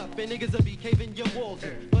shit up and niggas will be caving your walls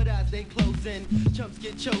in. But as they close in, chumps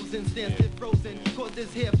get chosen, stand stiff frozen. Cause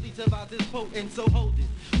this here fleets about this potent, so hold it.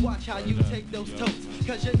 Watch how you take those totes,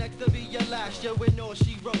 cause you're next to be your last year when all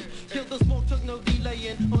she wrote. Kill the smoke, took no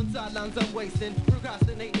delaying. On sidelines I'm wasting,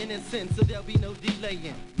 procrastinating in sin, so there'll be no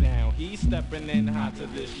delaying. Now he's stepping in hot to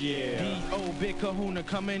this year. D.O. Big Kahuna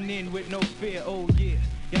coming in with no fear, oh yeah.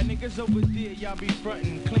 Y'all niggas over there, y'all be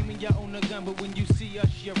frontin', claiming y'all own a gun, but when you see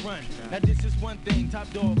us, you run. Now this is one thing Top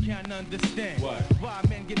Dog can't understand. What? Why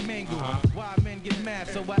men get mangled, why men get mad,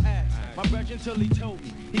 so I asked my brother until he told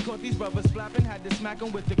me. He caught these brothers flapping, had to smack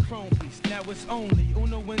them with the chrome piece. Now it's only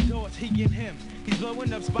Uno and Doors, he and him. He's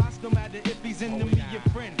blowing up spots, no matter if he's enemy or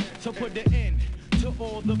friend. So put the end to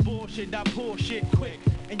all the bullshit, I pull shit quick.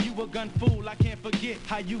 And you a gun fool, I can't forget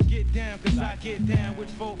how you get down, cause I get down with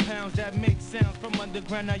 4 pounds that make sounds from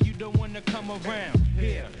underground. Now you don't wanna come around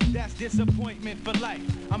here. That's disappointment for life.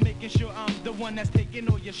 I'm making sure I'm the one that's taking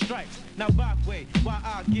all your stripes. Now back way, while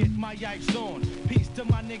I get my yikes on. Peace to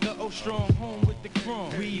my nigga, oh strong, home with the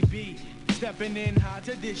chrome. We be stepping in hot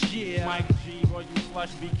to this year. Mike G, or you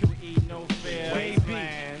flush BQE, no fear.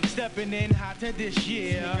 Baby, stepping in hot to this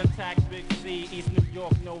year. Sneak attack, Big C, East New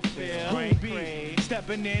York, no fear. Ruby,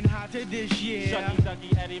 stepping in hot to this year. Shucky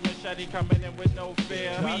Ducky, Eddie Machete coming in with no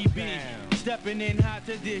fear. We be stepping in hot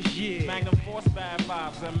to this year. Magnum Force bad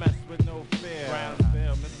vibes and mess with no fear.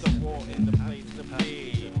 Brownsville, Mr. Walton, the place to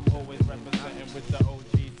be. Always representing with the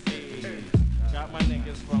OGC. Got my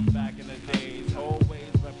niggas from back in the days. Always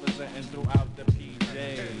representing throughout the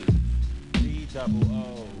PJs.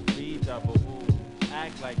 B-double-O, B-double-O.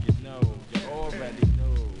 Act like you know, you already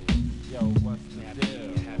know. Yo, what's the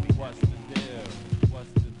deal? What's the deal?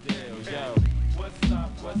 What's the deal? Yo, what's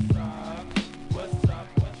up, what's up? What's up,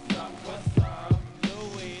 what's up, what's up?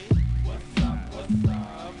 Louis, what's up, what's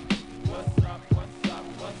up? What's up, what's up,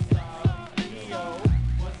 what's up? Yo,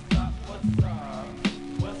 what's up, what's up?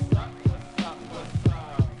 What's up, what's up, what's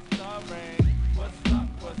up? Starring, what's up,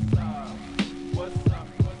 what's up? What's up,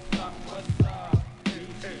 what's up, what's up?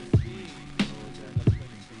 BCC.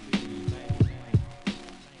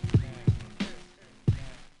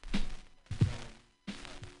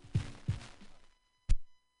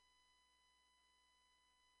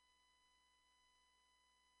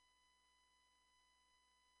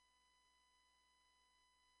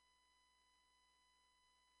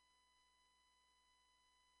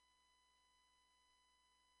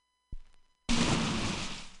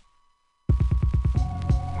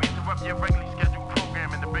 Your regularly scheduled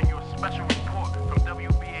programming to bring you a special report from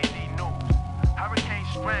WBAD News. Hurricane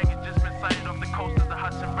Strang has just been sighted off the coast of the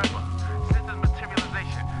Hudson River. Since its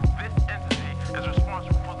materialization, this entity is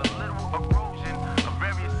responsible for the literal erosion of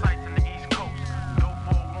various sites in the East Coast. Though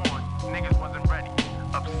forewarned, niggas wasn't ready.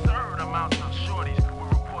 Absurd amounts of shorties with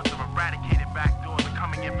reports of eradicated backdoors are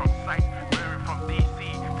coming in from sites varying from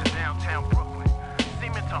D.C. to downtown Brooklyn,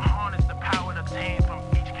 seeming to harness the power obtained from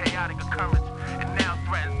each chaotic occurrence, and now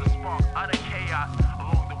threatens to spark utter chaos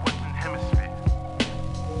along the Western Hemisphere.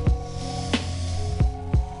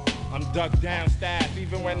 I'm ducked down staff,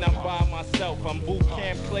 even when I'm by myself. I'm boot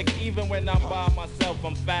camp click, even when I'm by myself.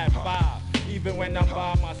 I'm Fat Five, Even when I'm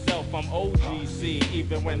by myself, I'm OGC.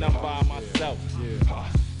 Even when I'm by myself.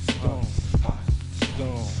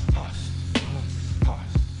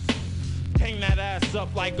 Hang that ass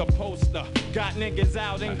up like a poster. Got niggas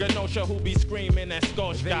out in Genosha who be screaming at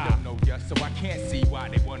Scotia. They don't know ya, so I can't see why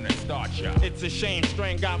they wanna start ya. It's a shame,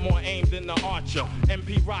 Strain got more aim than the archer.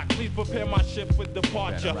 MP Rock, please prepare my ship for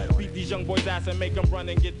departure. Beat these young boys' ass and make them run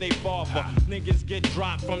and get they father. Niggas get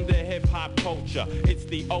dropped from the hip-hop culture. It's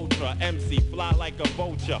the ultra MC, fly like a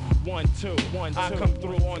vulture. 1, 2, 1, 2. I come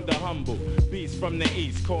through on the humble. Beast from the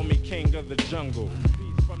east, call me king of the jungle.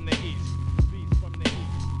 Beast from the east.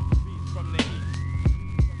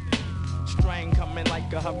 Strain coming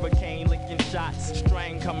like a hurricane, licking shots.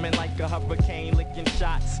 Strain coming like a hurricane, licking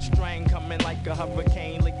shots. Strain coming like a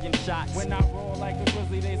hurricane, licking shots. When I roll like a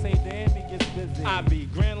grizzly, they say, damn, he gets busy. I be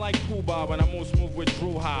grand like Pooh Bah when I move smooth with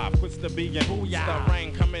Drew High. Puts the B in booyah. The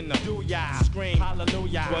rain coming to do ya. Scream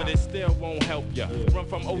hallelujah, but it still won't help ya. Run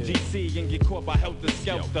from OGC and get caught by Helter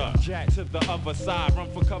Skelter. Jack to the other side,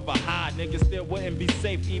 run for cover high. Niggas still wouldn't be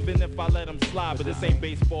safe even if I let them slide. But this ain't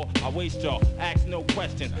baseball, I waste y'all. Ask no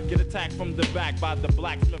questions. Get attacked from the back by the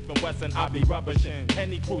blacksmith and Wesson. I be rubbishing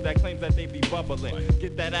any crew that claims that they be bubbling.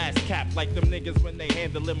 Get that ass capped like them niggas when they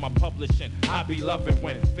handling my publishing. I be loving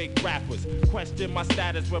when fake rappers question my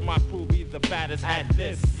status when my crew be the fattest at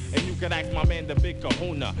this. And you can ask my man the big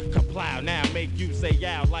kahuna. Kaplow now make you say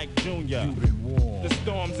yow like Junior. The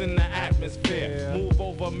storm's in the atmosphere. Move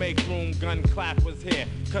over, make room, gun clappers here.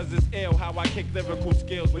 Cause it's ill how I kick lyrical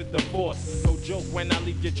skills with the force. No joke when I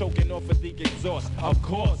leave you choking off of the exhaust. Of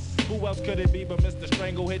course. Who else could it be but Mr.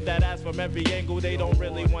 Strangle? Hit that ass from every angle, they don't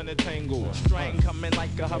really wanna tangle. Strain coming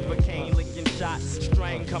like a hurricane, licking shots.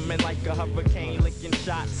 Strain coming like a hurricane, licking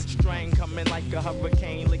shots. Strain coming like a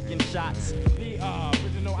hurricane, licking shots. The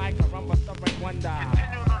original icon, rumba, stubborn wonder.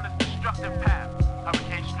 Continuing on this destructive path,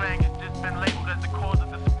 Hurricane Strain has just been labeled as the cause of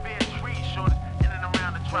the severe tree shortage in and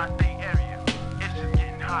around the tri-state area. It's just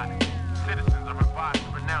getting hot. Citizens are advised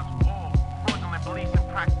to renounce all fraudulent policing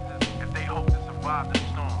practices if they hope to survive the storm.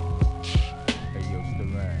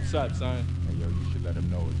 What's up, son? Hey, yo, you should let them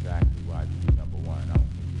know exactly why you're number one. I don't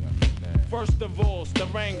think you understand. First of all, the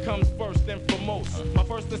rain comes first and foremost. My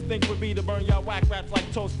first instinct would be to burn y'all whack raps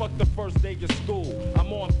like toast. Fuck the first day of school.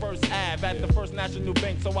 I'm on First Ave at the First National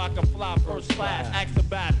Bank so I can fly first class. Ask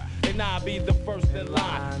about it. And I'll be the first in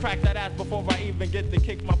line. Crack that ass before I even get to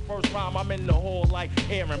kick my first rhyme. I'm in the hall like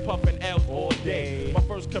Aaron, puffin' L's all day. My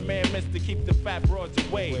first commandment's to keep the fat broads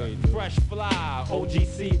away. Fresh fly,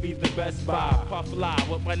 OGC be the best buy. Puff fly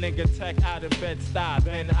with my nigga Tech out in Bed-Stuy.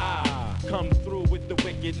 Then I come through with the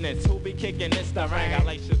wickedness. Who be kicking this the ring? I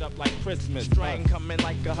light shit up like Christmas. Strain coming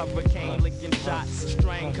like a hurricane, licking shots.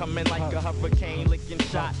 Strain coming like a hurricane, licking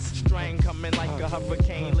shots. Strain coming like a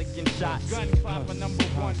hurricane, licking shots. Gun clapper number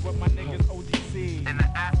one with my niggas OGC. In the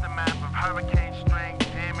aftermath of Hurricane Strain,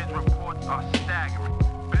 damage reports are staggering.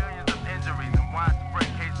 Billions of injuries and widespread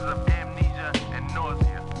cases of amnesia and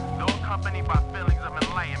nausea. Though accompanied by feelings of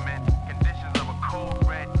enlightenment, conditions of a cold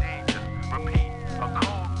red danger. Repeat, a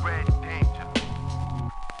cold red danger.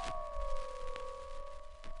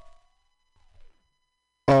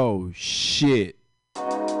 Oh, shit.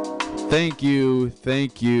 Thank you,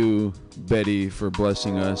 Betty, for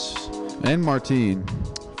blessing us, and Martine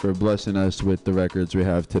for blessing us with the records we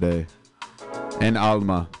have today. And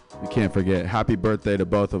Alma, we can't forget. Happy birthday to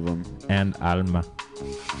both of them. And Alma.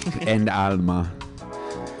 And Alma.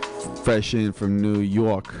 Fresh in from New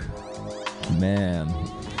York. Man,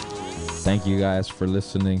 thank you guys for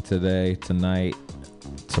listening today, tonight,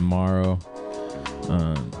 tomorrow.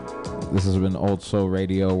 This has been Old Soul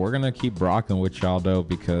Radio. We're going to keep rocking with y'all, though,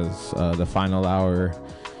 because the final hour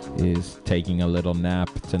is taking a little nap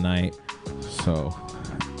tonight. So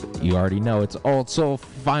you already know it's Old Soul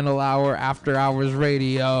Final Hour After Hours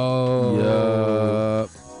Radio. Yup.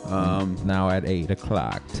 Now at 8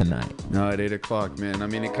 o'clock tonight. No, at 8 o'clock, man. I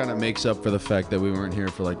mean, it kind of makes up for the fact that we weren't here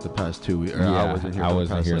for like the past 2 weeks. Yeah, I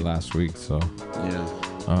wasn't here last week, so. Yeah.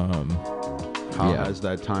 How has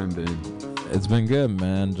that time been? It's been good,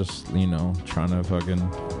 man. Just, trying to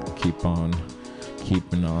fucking keep on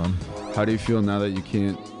keeping on. How do you feel now that you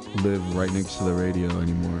can't live right next to the radio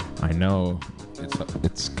anymore? I know.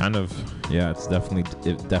 It's kind of, it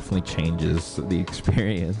definitely changes the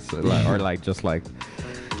experience. Can't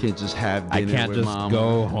just have dinner I can't with just mama.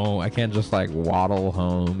 go home. I can't just waddle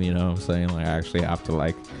home, you know what I'm saying? I actually have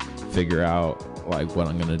to figure out what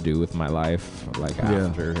I'm gonna do with my life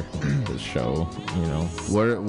after the show, What